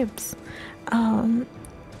vibes.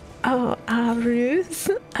 Ruth?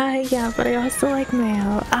 Yeah, but I also like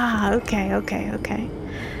Mayo. Okay.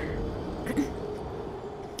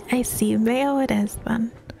 I see. Mayo it is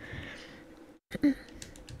then.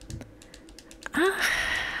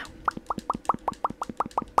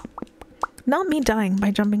 Not me dying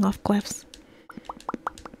by jumping off cliffs.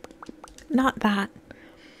 Not that.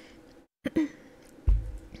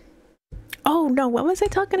 Oh no, what was I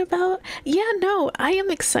talking about? Yeah, no, I am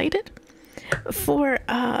excited for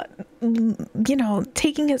you know,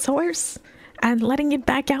 taking his horse and letting it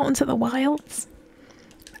back out into the wilds.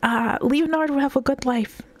 Leonard will have a good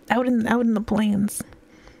life out in the plains.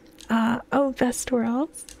 Oh, best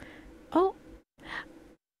worlds. Oh.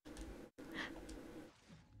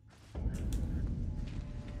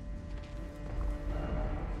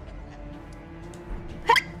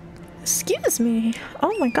 Excuse me.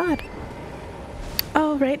 Oh my god.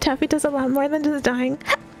 Oh right, Taffy does a lot more than just dying.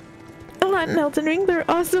 A lot in Elden Ring. There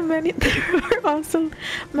are also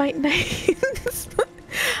Might Knights.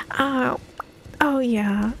 Oh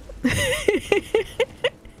yeah.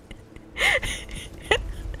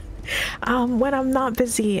 When I'm not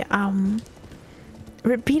busy,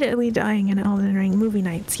 repeatedly dying in Elden Ring movie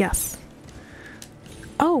nights, yes.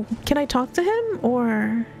 Oh, can I talk to him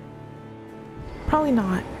or probably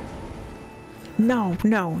not? No,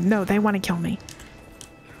 they want to kill me.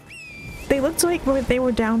 They looked like they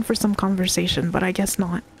were down for some conversation, but I guess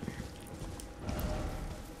not.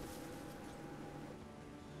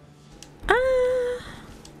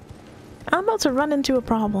 I'm about to run into a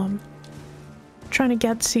problem. Trying to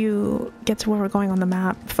get to where we're going on the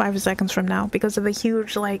map 5 seconds from now because of the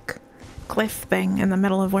huge like cliff thing in the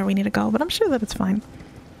middle of where we need to go, but I'm sure that it's fine.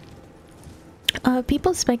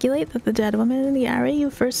 People speculate that the dead woman in the area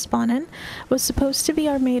you first spawn in was supposed to be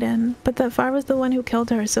our maiden, but that Far was the one who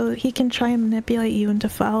killed her so he can try and manipulate you into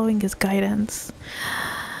following his guidance.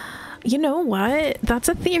 You know what? That's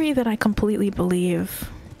a theory that I completely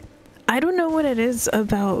believe. I don't know what it is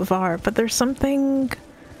about Var, but there's something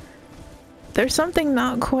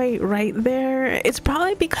not quite right there. It's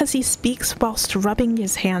probably because he speaks whilst rubbing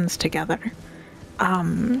his hands together.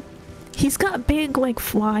 He's got big, like,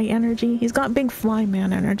 fly energy. He's got big fly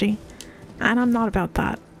man energy. And I'm not about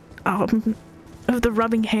that. Of the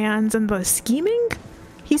rubbing hands and the scheming?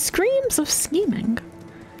 He screams of scheming.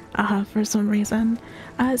 For some reason.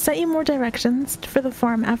 Set you more directions for the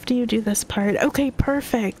farm after you do this part. Okay,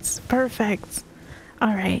 perfect. Perfect.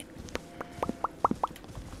 Alright.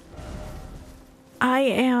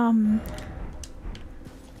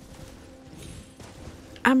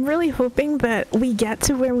 I'm really hoping that we get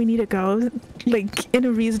to where we need to go, like, in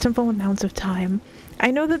a reasonable amount of time.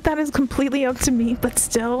 I know that is completely up to me, but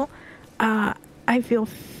still, I feel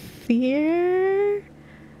fear.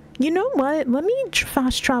 You know what? Let me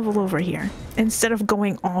fast travel over here instead of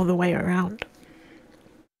going all the way around.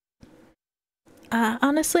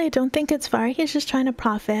 Honestly, I don't think it's Var. He's just trying to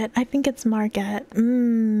profit. I think it's Margaret.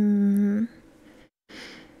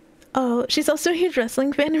 Oh, she's also a huge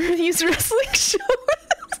wrestling fan and reviews wrestling shows.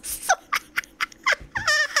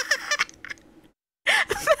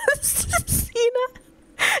 Cena.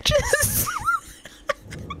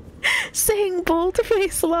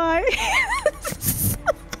 face lie.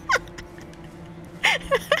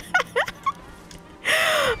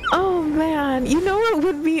 Oh man, you know what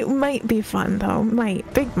would be might be fun though,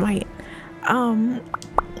 big might.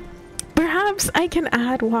 Perhaps I can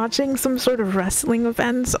add watching some sort of wrestling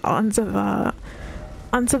events onto the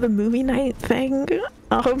movie night thing.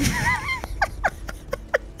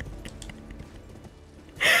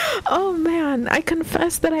 Oh man, I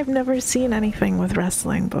confess that I've never seen anything with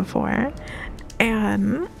wrestling before.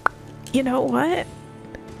 And you know what?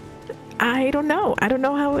 I don't know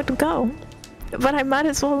how it would go. But I might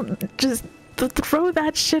as well just throw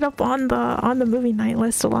that shit up on the movie night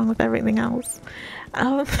list along with everything else.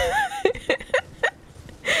 Not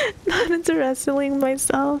into wrestling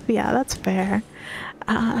myself. Yeah, that's fair.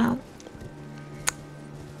 Oh,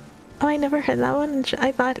 I never heard that one.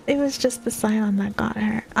 I thought it was just the Scion that got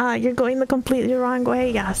her. You're going the completely wrong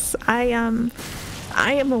way. Yes, I am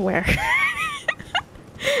aware.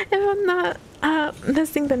 If I'm not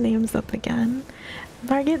messing the names up again.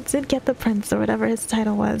 Margit did get the prince or whatever his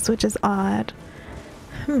title was, which is odd.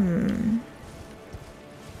 Oh,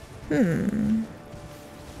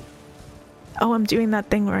 I'm doing that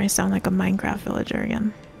thing where I sound like a Minecraft villager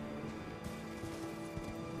again.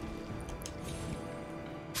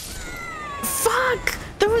 Fuck!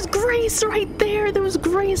 There was Grace right there! There was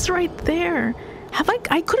Grace right there!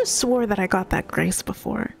 I could have swore that I got that Grace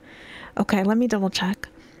before. Okay, let me double check.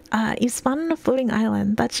 You spawned on a floating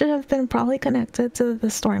island. That should have been probably connected to the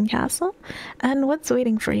storm castle. And what's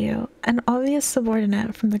waiting for you? An obvious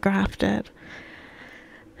subordinate from the grafted.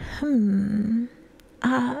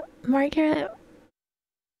 Margaret,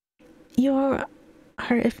 you're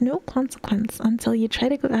of no consequence until you try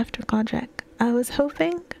to go after Godric. I was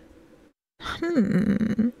hoping...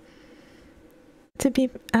 to be...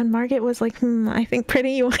 And Margaret was like, I think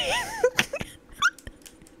pretty yoink.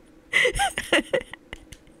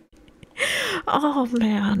 Oh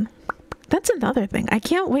man, that's another thing. I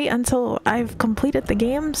can't wait until I've completed the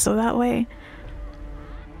game so that way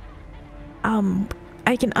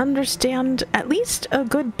I can understand at least a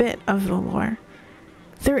good bit of the lore.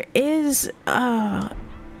 There is a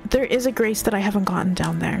Grace that I haven't gotten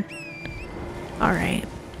down there. Alright.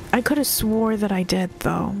 I could have swore that I did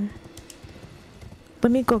though.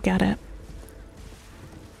 Let me go get it.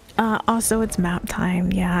 Also it's map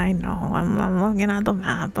time. Yeah, I know. I'm looking at the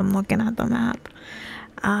map. I'm looking at the map.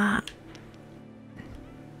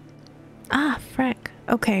 Frick.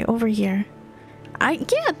 Okay, over here. I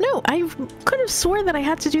could have sworn that I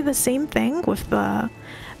had to do the same thing with the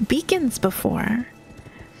beacons before.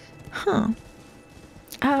 Huh.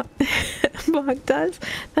 Bog does?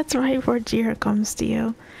 That's right, Rogier comes to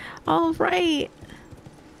you. Alright.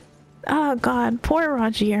 Oh god, poor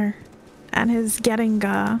Rogier. And his getting,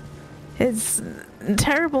 his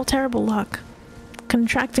terrible, terrible luck.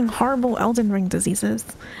 Contracting horrible Elden Ring diseases.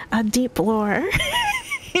 A deep lore.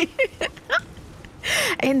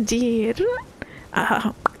 Indeed.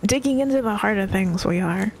 Digging into the heart of things we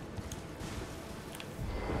are.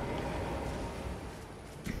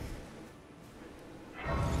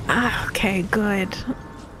 Okay, good.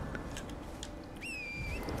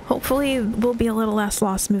 Hopefully we'll be a little less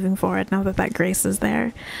lost moving forward now that that Grace is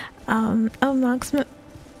there. Oh, Moxman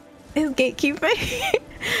is gatekeeping.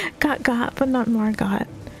 got, but not Margot.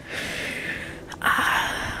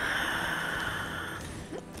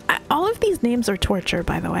 All of these names are torture,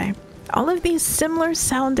 by the way. All of these similar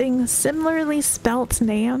sounding, similarly spelt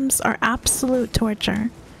names are absolute torture.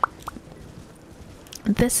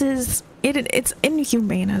 This is... It's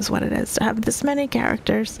inhumane is what it is to have this many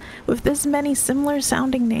characters with this many similar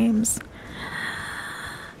sounding names.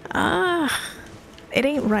 It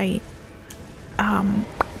ain't right.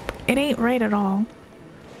 It ain't right at all.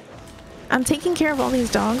 I'm taking care of all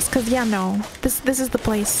these dogs because yeah, no. This is the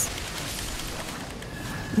place.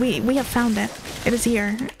 We have found it. It is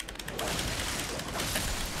here.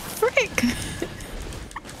 Frick!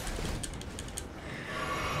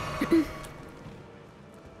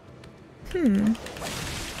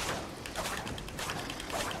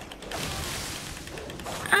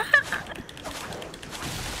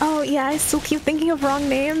 Oh yeah, I still keep thinking of wrong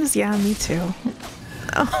names. Yeah, me too.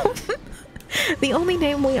 Oh, the only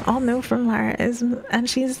name we all know from her is, and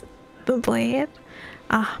she's the Blade.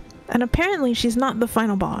 And apparently she's not the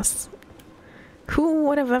final boss. Who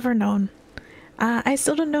would have ever known? I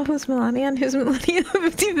still don't know who's Melania and who's Melania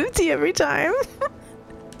 50-50 every time.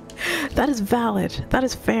 That is valid. That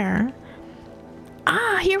is fair.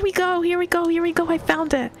 Here we go, here we go, here we go. I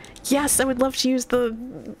found it. Yes, I would love to use the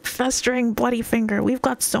festering bloody finger. We've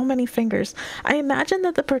got so many fingers. I imagine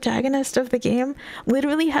that the protagonist of the game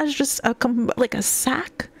literally has just like a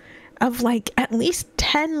sack of like at least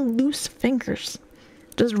 10 loose fingers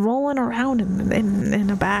just rolling around in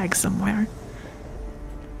a bag somewhere.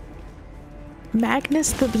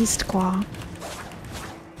 Magnus the Beast Claw.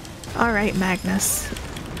 Alright, Magnus.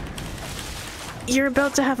 You're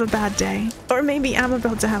about to have a bad day. Or maybe I'm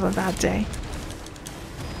about to have a bad day.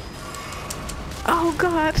 Oh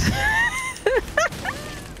god.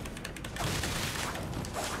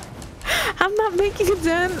 I'm not making a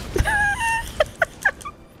dent.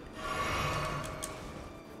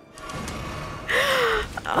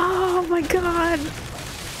 Oh my god.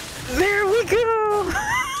 There we go.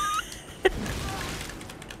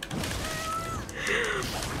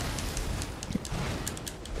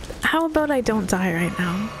 How about I don't die right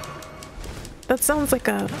now? That sounds like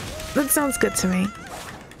a... That sounds good to me.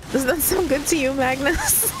 Does that sound good to you,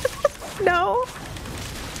 Magnus? No?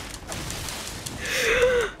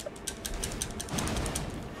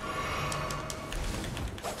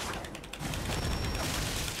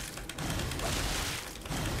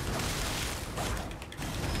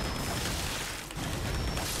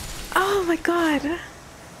 Oh my god.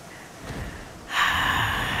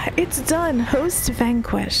 It's done. Host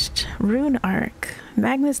vanquished. Rune arc.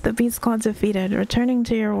 Magnus the Beast Claw defeated. Returning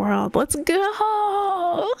to your world. Let's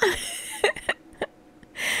go!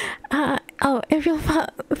 Oh, if your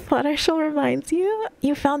Fluttershy reminds you,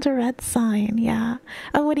 you found a red sign, yeah.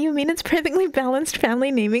 Oh, what do you mean it's perfectly balanced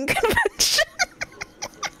family naming convention?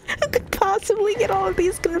 Who could possibly get all of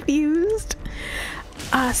these confused?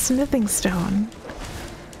 Smithing stone.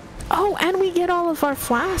 Oh, and we get all of our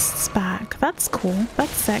flasks back. That's cool.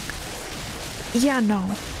 That's sick. Yeah,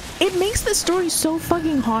 no. It makes the story so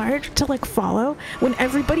fucking hard to, like, follow when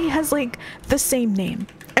everybody has, like, the same name.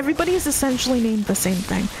 Everybody is essentially named the same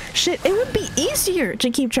thing. Shit, it would be easier to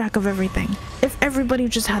keep track of everything if everybody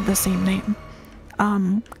just had the same name.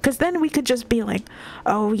 Because then we could just be like,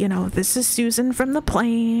 oh, you know, this is Susan from the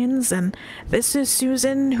plains, and this is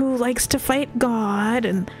Susan who likes to fight God,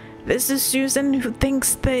 and this is Susan who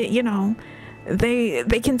thinks that, you know, they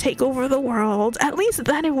can take over the world. At least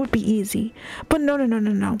then it would be easy. But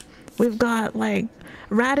no. We've got, like,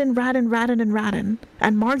 Radin,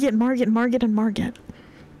 and Margit, and Margit.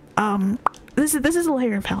 This is a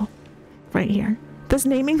layer of hell right here. This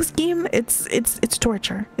naming scheme, it's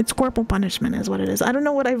torture. It's corporal punishment is what it is. I don't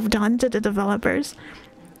know what I've done to the developers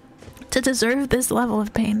to deserve this level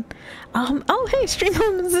of pain. Oh hey,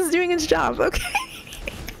 Streamlabs is doing its job. Okay.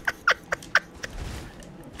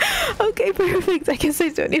 Okay, perfect. I guess I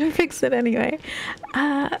don't need to fix it anyway.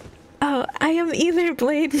 Oh, I am either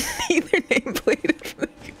Blade, either name Blade.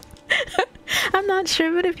 I'm not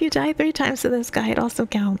sure, but if you die 3 times to this guy, it also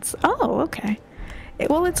counts. Oh, okay.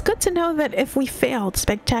 Well, it's good to know that if we failed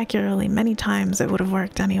spectacularly many times, it would have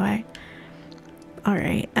worked anyway.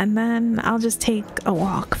 Alright, and then I'll just take a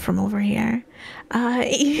walk from over here.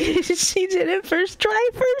 She did it first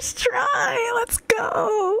try! Let's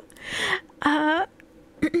go!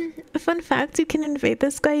 Fun fact, you can invade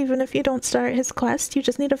this guy even if you don't start his quest. You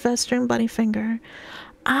just need a festering bloody finger.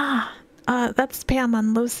 That's spam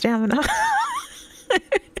on low stamina.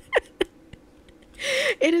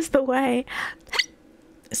 It is the way.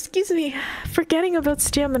 Excuse me, forgetting about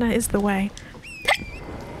stamina is the way.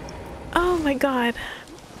 Oh my god.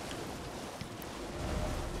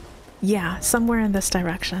 Yeah, somewhere in this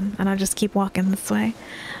direction, and I'll just keep walking this way.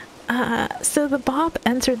 So the Bob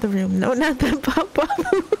entered the room. No, not the Bob.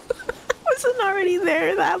 Wasn't already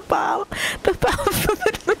there, that Bob. The Bob from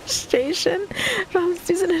administration. Bob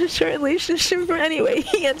Susan in a short relationship, but anyway,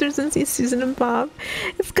 he enters and sees Susan and Bob.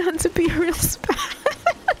 It's got to be a real spat.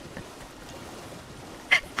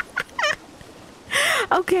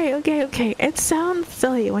 Okay. It sounds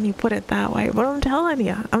silly when you put it that way, but I'm telling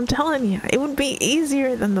you, it would be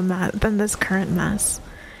easier than this current mess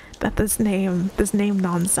that this name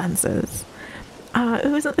nonsense is.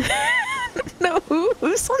 Who's no,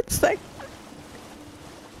 who's on sec?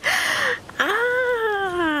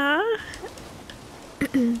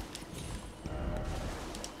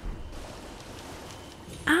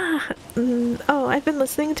 Oh, I've been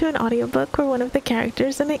listening to an audiobook where one of the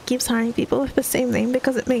characters in it keeps hiring people with the same name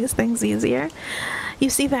because it makes things easier. You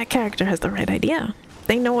see, that character has the right idea.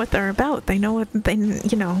 They know what they're about. They know what they,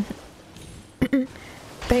 you know,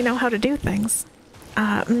 they know how to do things.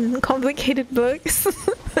 Complicated books.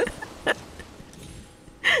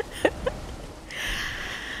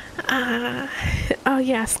 Oh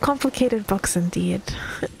yes, complicated books indeed.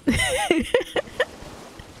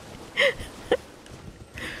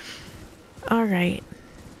 All right.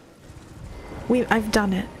 I've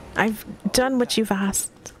done it. I've done what you've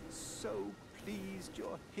asked. So pleased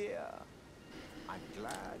you're here. I'm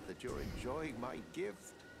glad that you're enjoying my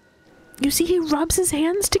gift. You see, he rubs his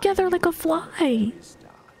hands together like a fly.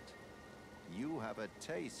 You have a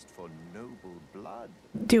taste for noble blood.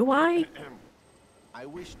 Do I? I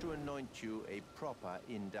wish to anoint you a proper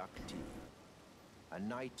inductee. A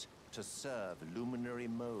knight to serve Luminary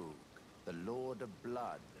Moog, the Lord of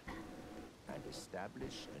Blood, and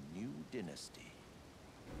establish a new dynasty.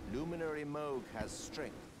 Luminary Moog has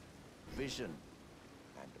strength, vision,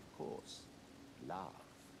 and of course, love.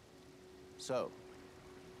 So,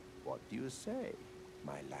 what do you say,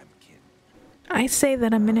 my lambkin? I say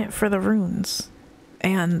that I'm in it for the runes,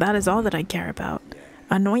 and that is all that I care about.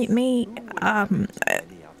 Anoint me,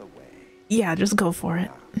 yeah, just go for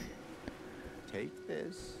it. Take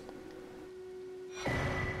this.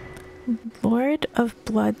 Lord of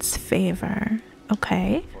Blood's favor.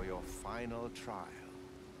 Okay. For your final trial,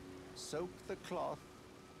 soak the cloth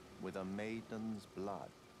with a maiden's blood.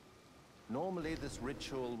 Normally, this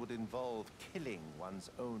ritual would involve killing one's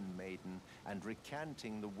own maiden and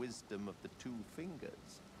recanting the wisdom of the two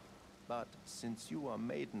fingers. But since you are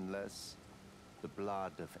maidenless, the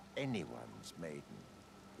blood of anyone's maiden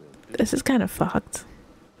will do. This is kind of fucked.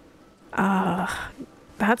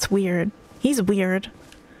 That's weird. He's weird.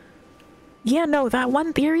 Yeah, no, that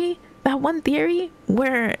one theory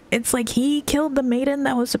where it's like he killed the maiden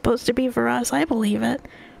that was supposed to be for us, I believe it.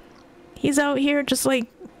 He's out here just like,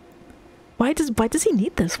 why does he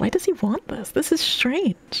need this? Why does he want this? This is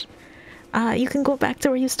strange. You can go back to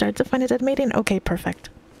where you start to find a dead maiden. Okay, perfect.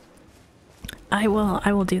 I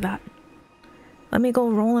will do that. Let me go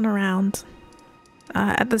rolling around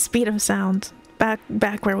at the speed of sound.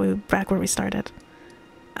 Back where we started.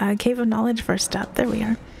 Cave of Knowledge, first step. There we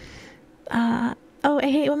are. Oh,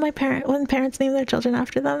 I hate when parents name their children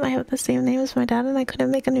after them. I have the same name as my dad, and I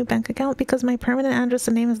couldn't make a new bank account because my permanent address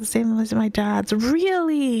and name is the same as my dad's.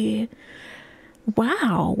 Really?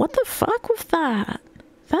 Wow. What the fuck with that?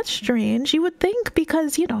 That's strange. You would think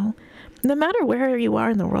because, you know, no matter where you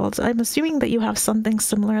are in the world, I'm assuming that you have something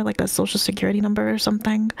similar, like a social security number or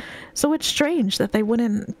something. So it's strange that they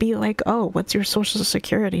wouldn't be like, oh, what's your social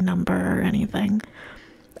security number or anything,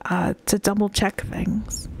 to double check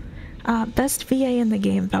things. Best VA in the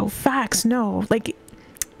game, though. Facts, no. Like,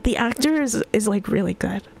 the actor is like really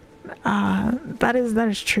good. That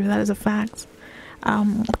is true. That is a fact.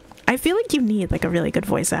 I feel like you need like a really good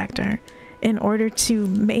voice actor in order to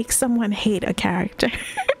make someone hate a character.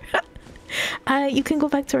 You can go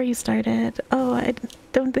back to where you started. Oh, I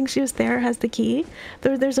don't think she was there. Has the key.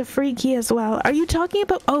 There's a free key as well. Are you talking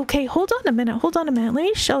about? Okay, hold on a minute. Let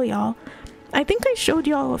me show y'all. I think I showed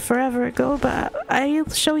y'all forever ago, but I'll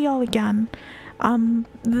show y'all again.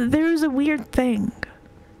 There's a weird thing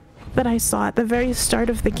that I saw at the very start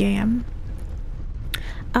of the game.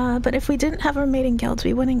 But if we didn't have our mating guilds,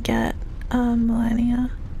 we wouldn't get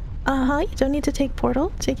millennia. You don't need to take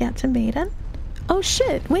portal to get to maiden. Oh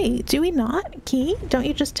shit, wait, do we not? Key? Don't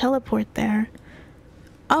you just teleport there?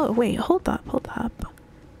 Oh wait, hold up.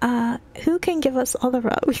 Who can give us all the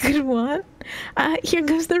route we could want? Here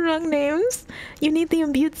goes the wrong names. You need the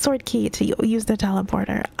imbued sword key to use the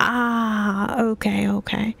teleporter.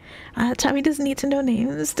 Okay. Tommy doesn't need to know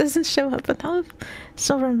names. Doesn't show up enough.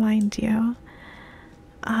 She'll remind you.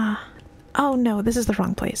 Oh no, this is the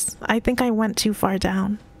wrong place. I think I went too far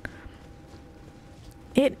down.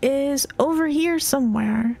 It is over here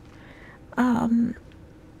somewhere.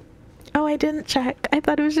 Oh, I didn't check. I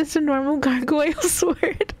thought it was just a normal gargoyle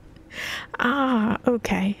sword.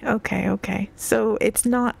 Okay. So it's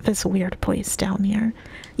not this weird place down here.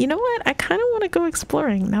 You know what? I kind of want to go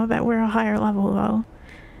exploring now that we're a higher level, though.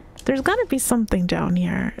 There's gotta be something down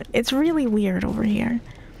here. It's really weird over here.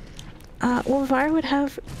 Well, Var would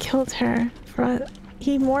have killed her.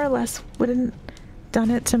 He more or less wouldn't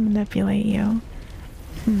done it to manipulate you.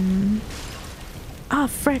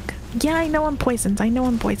 Frick. Yeah, I know I'm poisoned.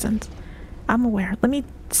 I'm aware. Let me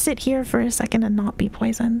sit here for a second and not be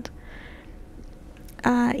poisoned.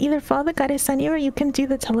 Either follow the guide I sent you or you can do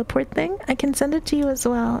the teleport thing. I can send it to you as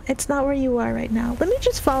well. It's not where you are right now. Let me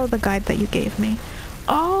just follow the guide that you gave me.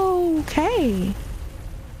 Okay.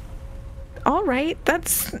 All right.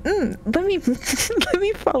 That's... let me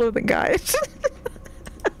follow the guide.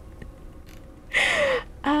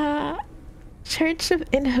 Church of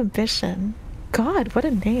Inhibition. God, what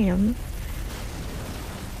a name.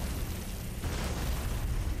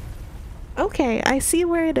 Okay, I see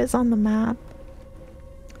where it is on the map.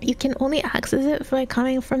 You can only access it by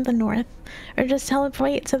coming from the north, or just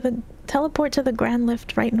teleport to the grand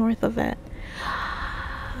lift right north of it.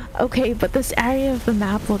 Okay, but this area of the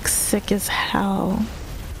map looks sick as hell.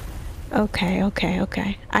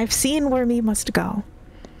 Okay. I've seen where we must go.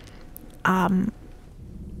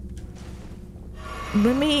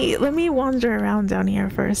 Let me wander around down here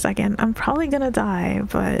for a second. I'm probably gonna die,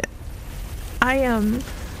 but I am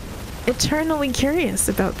eternally curious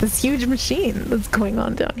about this huge machine that's going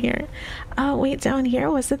on down here. Wait, down here,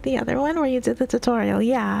 was it the other one where you did the tutorial?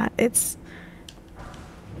 Yeah, it's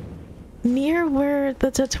near where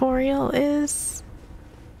the tutorial is.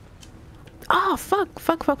 Oh, fuck.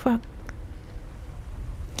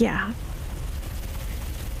 Yeah.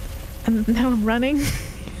 And now I'm running.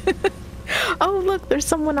 Oh, look, there's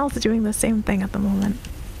someone else doing the same thing at the moment.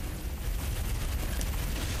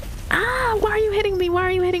 Ah, why are you hitting me? Why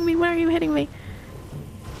are you hitting me? Why are you hitting me?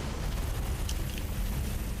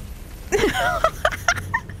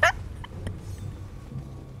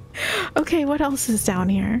 Okay, what else is down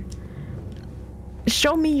here?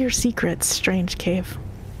 Show me your secrets, strange cave.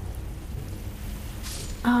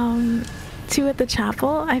 2 at the chapel?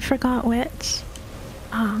 I forgot which.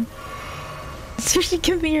 So she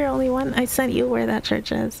can be your only one? I sent you where that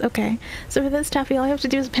church is. Okay. So for this taffy, all I have to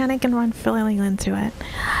do is panic and run filling into it.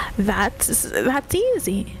 That's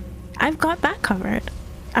easy. I've got that covered.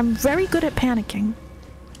 I'm very good at panicking.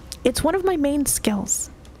 It's one of my main skills.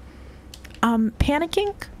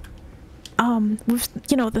 Panicking, with,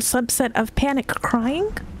 you know, the subset of panic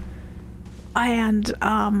crying and,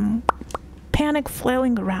 panic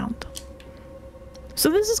flailing around. So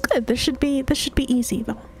this is good. This should be easy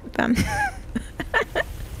though, then.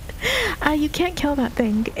 You can't kill that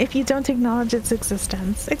thing if you don't acknowledge its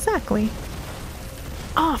existence. Exactly.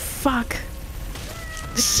 Oh, fuck.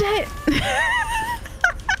 Shit!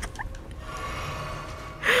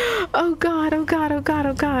 Oh god, oh god, oh god,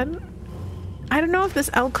 oh god. I don't know if this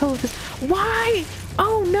alcove is— Why?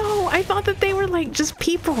 Oh no, I thought that they were like just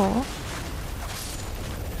people.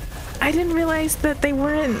 I didn't realize that they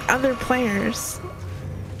weren't other players.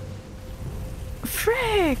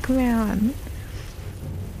 Frick, man.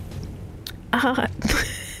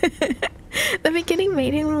 The beginning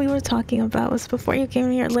meeting we were talking about was before you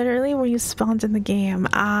came here, literally where you spawned in the game.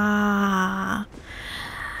 Ah.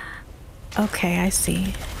 Okay, I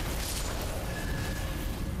see.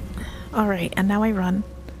 Alright, and now I run.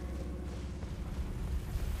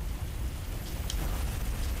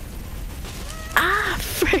 Ah,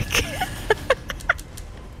 frick!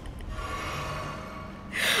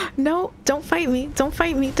 No, don't fight me, don't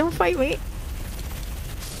fight me, don't fight me!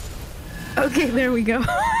 Okay, there we go.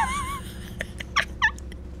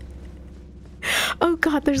 Oh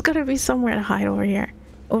god, there's gotta be somewhere to hide over here.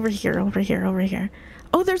 Over here, over here, over here.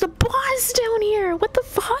 Oh, there's a boss down here! What the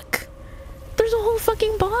fuck? There's a whole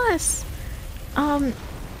fucking boss!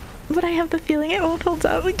 But I have the feeling it won't hold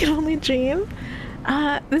up. We can only dream.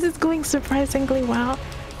 This is going surprisingly well.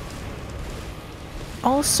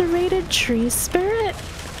 Ulcerated tree spirit?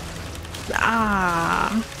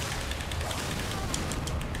 Ah.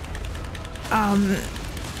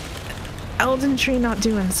 Elden tree not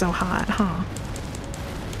doing so hot, huh?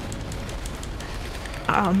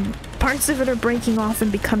 Parts of it are breaking off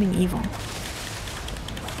and becoming evil.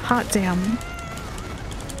 Hot damn.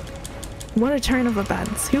 What a turn of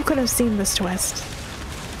events. Who could have seen this twist?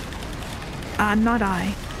 Not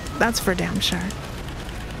I. That's for damn sure.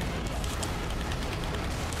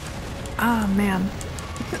 Ah, man.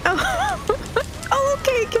 Oh,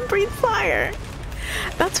 okay, it can breathe fire.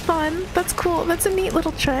 That's fun. That's cool. That's a neat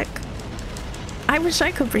little trick. I wish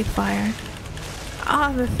I could breathe fire.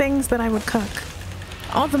 Ah, the things that I would cook.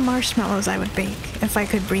 All the marshmallows I would bake if I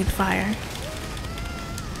could breathe fire.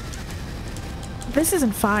 This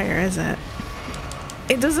isn't fire, is it?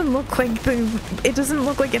 It doesn't look like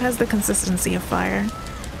it has the consistency of fire.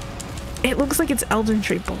 It looks like it's Elden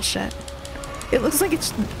Tree bullshit. It looks like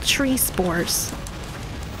it's tree spores.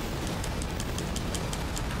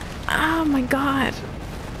 Oh my god.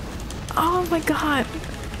 Oh my god.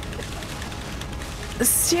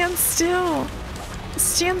 Stand still.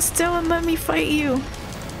 Stand still and let me fight you.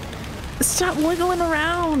 Stop wiggling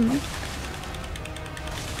around.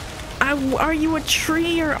 Are you a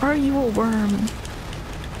tree or are you a worm?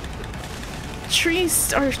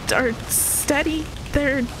 Trees are steady.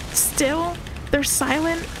 They're still. They're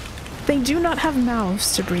silent. They do not have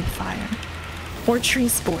mouths to breathe fire. Or tree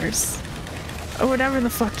spores. Or whatever the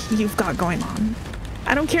fuck you've got going on.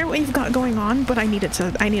 I don't care what you've got going on, but I need it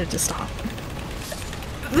to stop.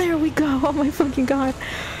 There we go. Oh my fucking god.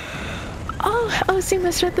 Oh, so you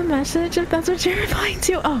misread the message if that's what you're replying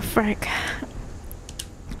to. Oh, frick.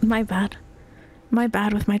 My bad. My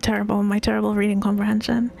bad with my terrible reading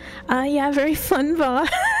comprehension. Yeah, very fun boss.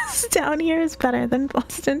 Down here is better than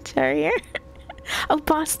Boston Terrier. Oh,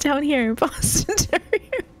 boss down here, Boston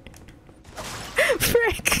Terrier.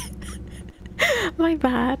 Frick. My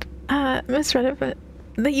bad. Misread it, but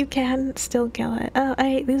that you can still kill it. Oh, I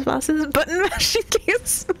hate these bosses. Button mashing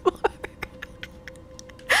games. Oh,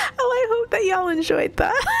 I hope that y'all enjoyed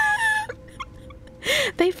that.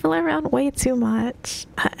 They fly around way too much.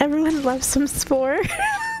 Everyone loves some spores.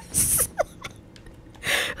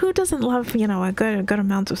 Who doesn't love, you know, a good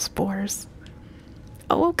amount of spores?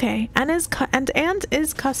 Oh, okay. And is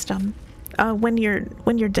custom. When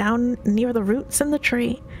you're down near the roots in the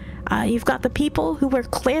tree, you've got the people who were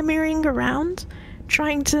clamoring around,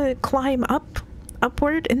 trying to climb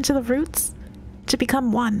upward into the roots to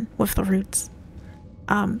become one with the roots.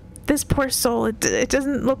 This poor soul, it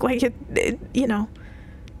doesn't look like it, you know,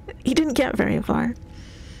 he didn't get very far.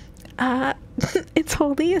 It's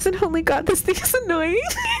holy, isn't holy God? This thing is annoying.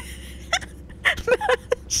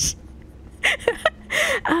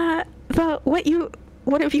 But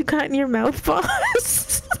what have you got in your mouth,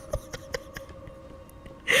 boss?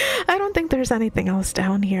 I don't think there's anything else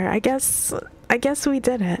down here. I guess we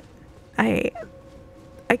did it. I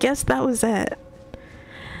guess that was it.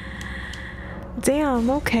 Damn,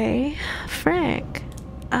 okay. Frick.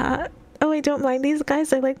 Oh, I don't mind these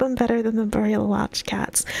guys. I like them better than the Burial Watch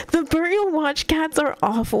Cats. The Burial Watch Cats are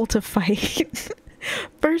awful to fight.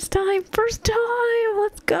 First time!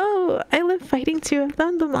 Let's go! I love fighting two of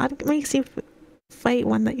them. The mod makes you fight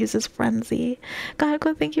one that uses Frenzy. God,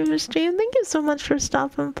 thank you for stream. Thank you so much for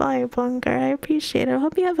stopping by, Bunker. I appreciate it. I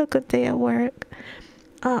hope you have a good day at work.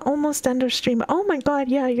 Almost end of stream. Oh my god,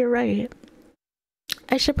 yeah, you're right.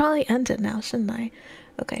 I should probably end it now, shouldn't I?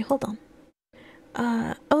 Okay, hold on.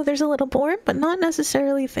 Oh, there's a little board, but not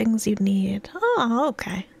necessarily things you need. Oh,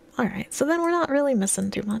 okay. Alright, so then we're not really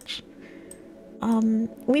missing too much.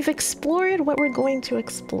 We've explored what we're going to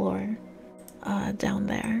explore, down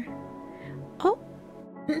there. Oh,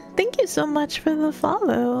 thank you so much for the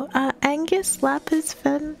follow. Angus Lapis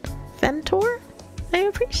Ventor? I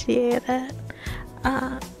appreciate it.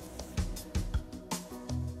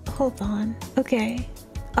 Hold on. Okay.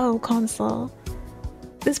 Oh, console.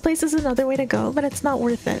 This place is another way to go, but it's not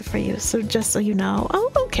worth it for you, so just so you know.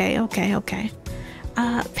 Oh, okay.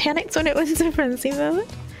 Panicked when it went to frenzy mode?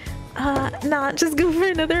 Not just go for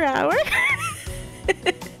another hour?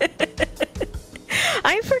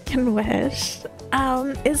 I freaking wish.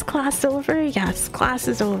 Is class over? Yes, class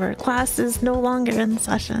is over. Class is no longer in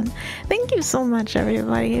session. Thank you so much,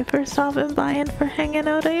 everybody, for stopping by and for hanging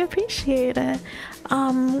out. I appreciate it.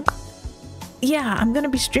 Yeah, I'm gonna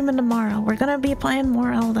be streaming tomorrow. We're gonna be playing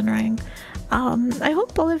more Elden Ring. I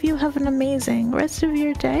hope all of you have an amazing rest of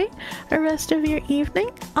your day or rest of your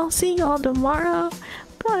evening. I'll see you all tomorrow.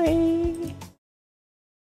 Bye.